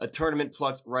a tournament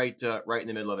plucked right in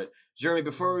the middle of it. Jeremy,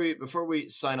 before we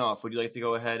sign off, would you like to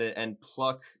go ahead and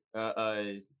pluck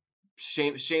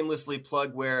shamelessly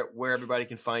plug where everybody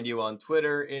can find you on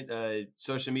Twitter,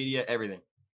 social media, everything?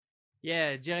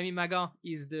 Yeah, Jeremy Magan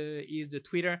is the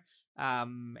Twitter,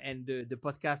 and the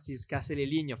podcast is Casser les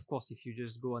Lignes. Of course, if you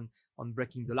just go on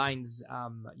Breaking the Lines,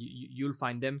 you'll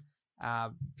find them.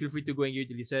 Feel free to go and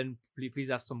to listen. Please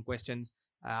ask some questions.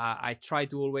 I try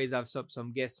to always have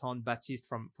some guests on. Baptiste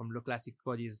from Le Classic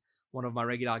Pod is one of my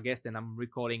regular guests, and I'm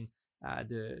recording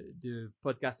the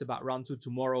podcast about round 2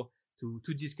 tomorrow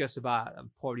to discuss about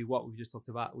probably what we've just talked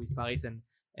about with Paris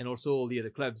and also all the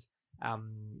other clubs.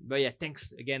 But yeah,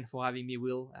 thanks again for having me,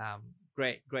 Will.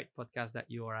 Great podcast that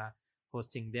you're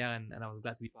hosting there, and I was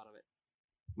glad to be part of it.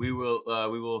 We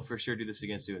will for sure do this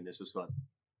again soon. This was fun.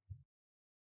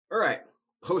 All right.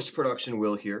 Post-production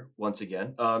Will here once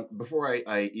again. Before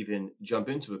I even jump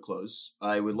into a close,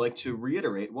 I would like to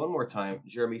reiterate one more time,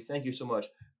 Jeremy, thank you so much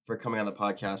for coming on the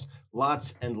podcast.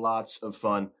 Lots and lots of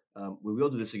fun. We will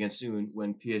do this again soon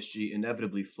when PSG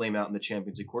inevitably flame out in the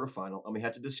Champions League quarterfinal, and we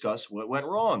have to discuss what went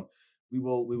wrong. We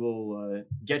will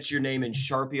get your name in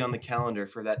Sharpie on the calendar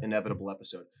for that inevitable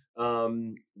episode.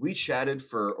 We chatted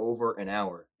for over an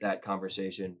hour, that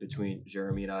conversation between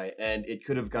Jeremy and I, and it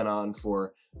could have gone on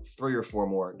for 3 or 4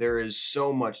 more. There is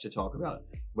so much to talk about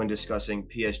when discussing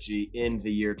PSG in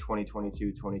the year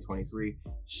 2022-2023.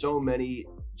 So many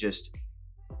just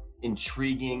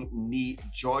intriguing, neat,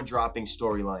 jaw-dropping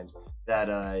storylines that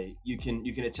you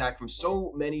can attack from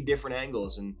so many different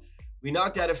angles. And we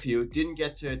knocked out a few, didn't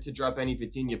get to drop any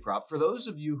Vitinha prop. For those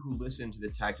of you who listened to the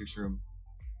Tactics Room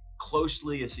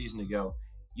closely a season ago,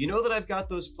 you know that I've got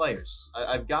those players.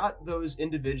 I've got those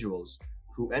individuals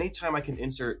who anytime I can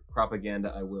insert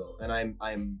propaganda, I will. And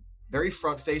I'm very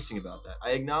front-facing about that.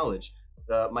 I acknowledge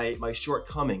my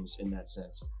shortcomings in that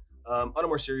sense. On a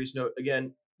more serious note,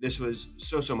 again, this was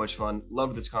so much fun.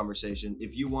 Loved this conversation.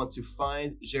 If you want to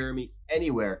find Jeremy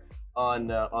anywhere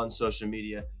on social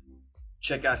media,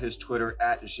 Check out his Twitter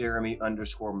at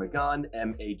Jeremy_Magan,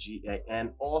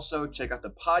 Magan. Also, check out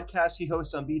the podcast he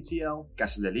hosts on BTL,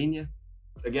 Casi la Línea.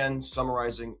 Again,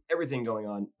 summarizing everything going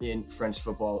on in French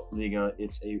football Liga.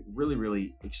 It's a really,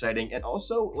 really exciting and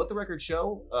also, let the record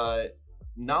show,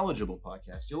 knowledgeable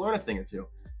podcast. You'll learn a thing or two.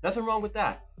 Nothing wrong with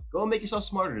that. Go and make yourself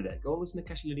smarter today. Go and listen to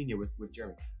Casi la Línea with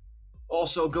Jeremy.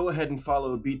 Also, go ahead and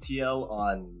follow BTL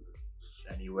on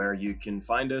anywhere you can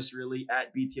find us, really,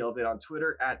 at BTLVid on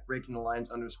Twitter, at BreakingTheLines_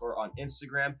 on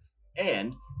Instagram,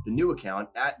 and the new account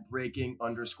at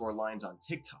Breaking_Lines on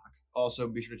TikTok. Also,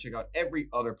 be sure to check out every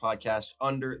other podcast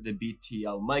under the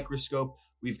BTL microscope.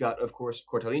 We've got, of course,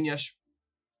 Cortalinhas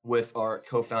with our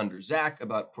co-founder, Zach,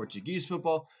 about Portuguese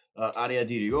football. Area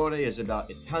di Rigore is about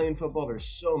Italian football. There's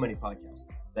so many podcasts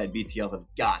that BTL have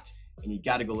got, and you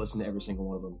got to go listen to every single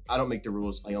one of them. I don't make the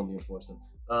rules. I only enforce them.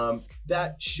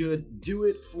 That should do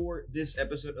it for this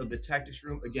episode of the Tactics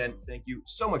Room. Again, thank you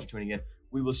so much for tuning in.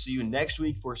 We will see you next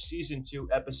week for Season 2,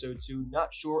 Episode 2.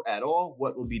 Not sure at all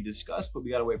what will be discussed, but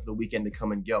we got to wait for the weekend to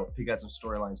come and go. Pick out some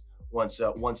storylines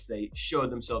once they show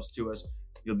themselves to us.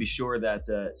 You'll be sure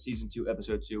that Season 2,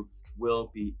 Episode 2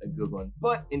 will be a good one.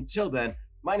 But until then,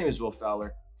 my name is Will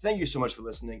Fowler. Thank you so much for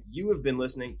listening. You have been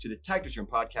listening to the Tactics Room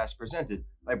podcast presented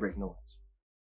by Breaking the Lines.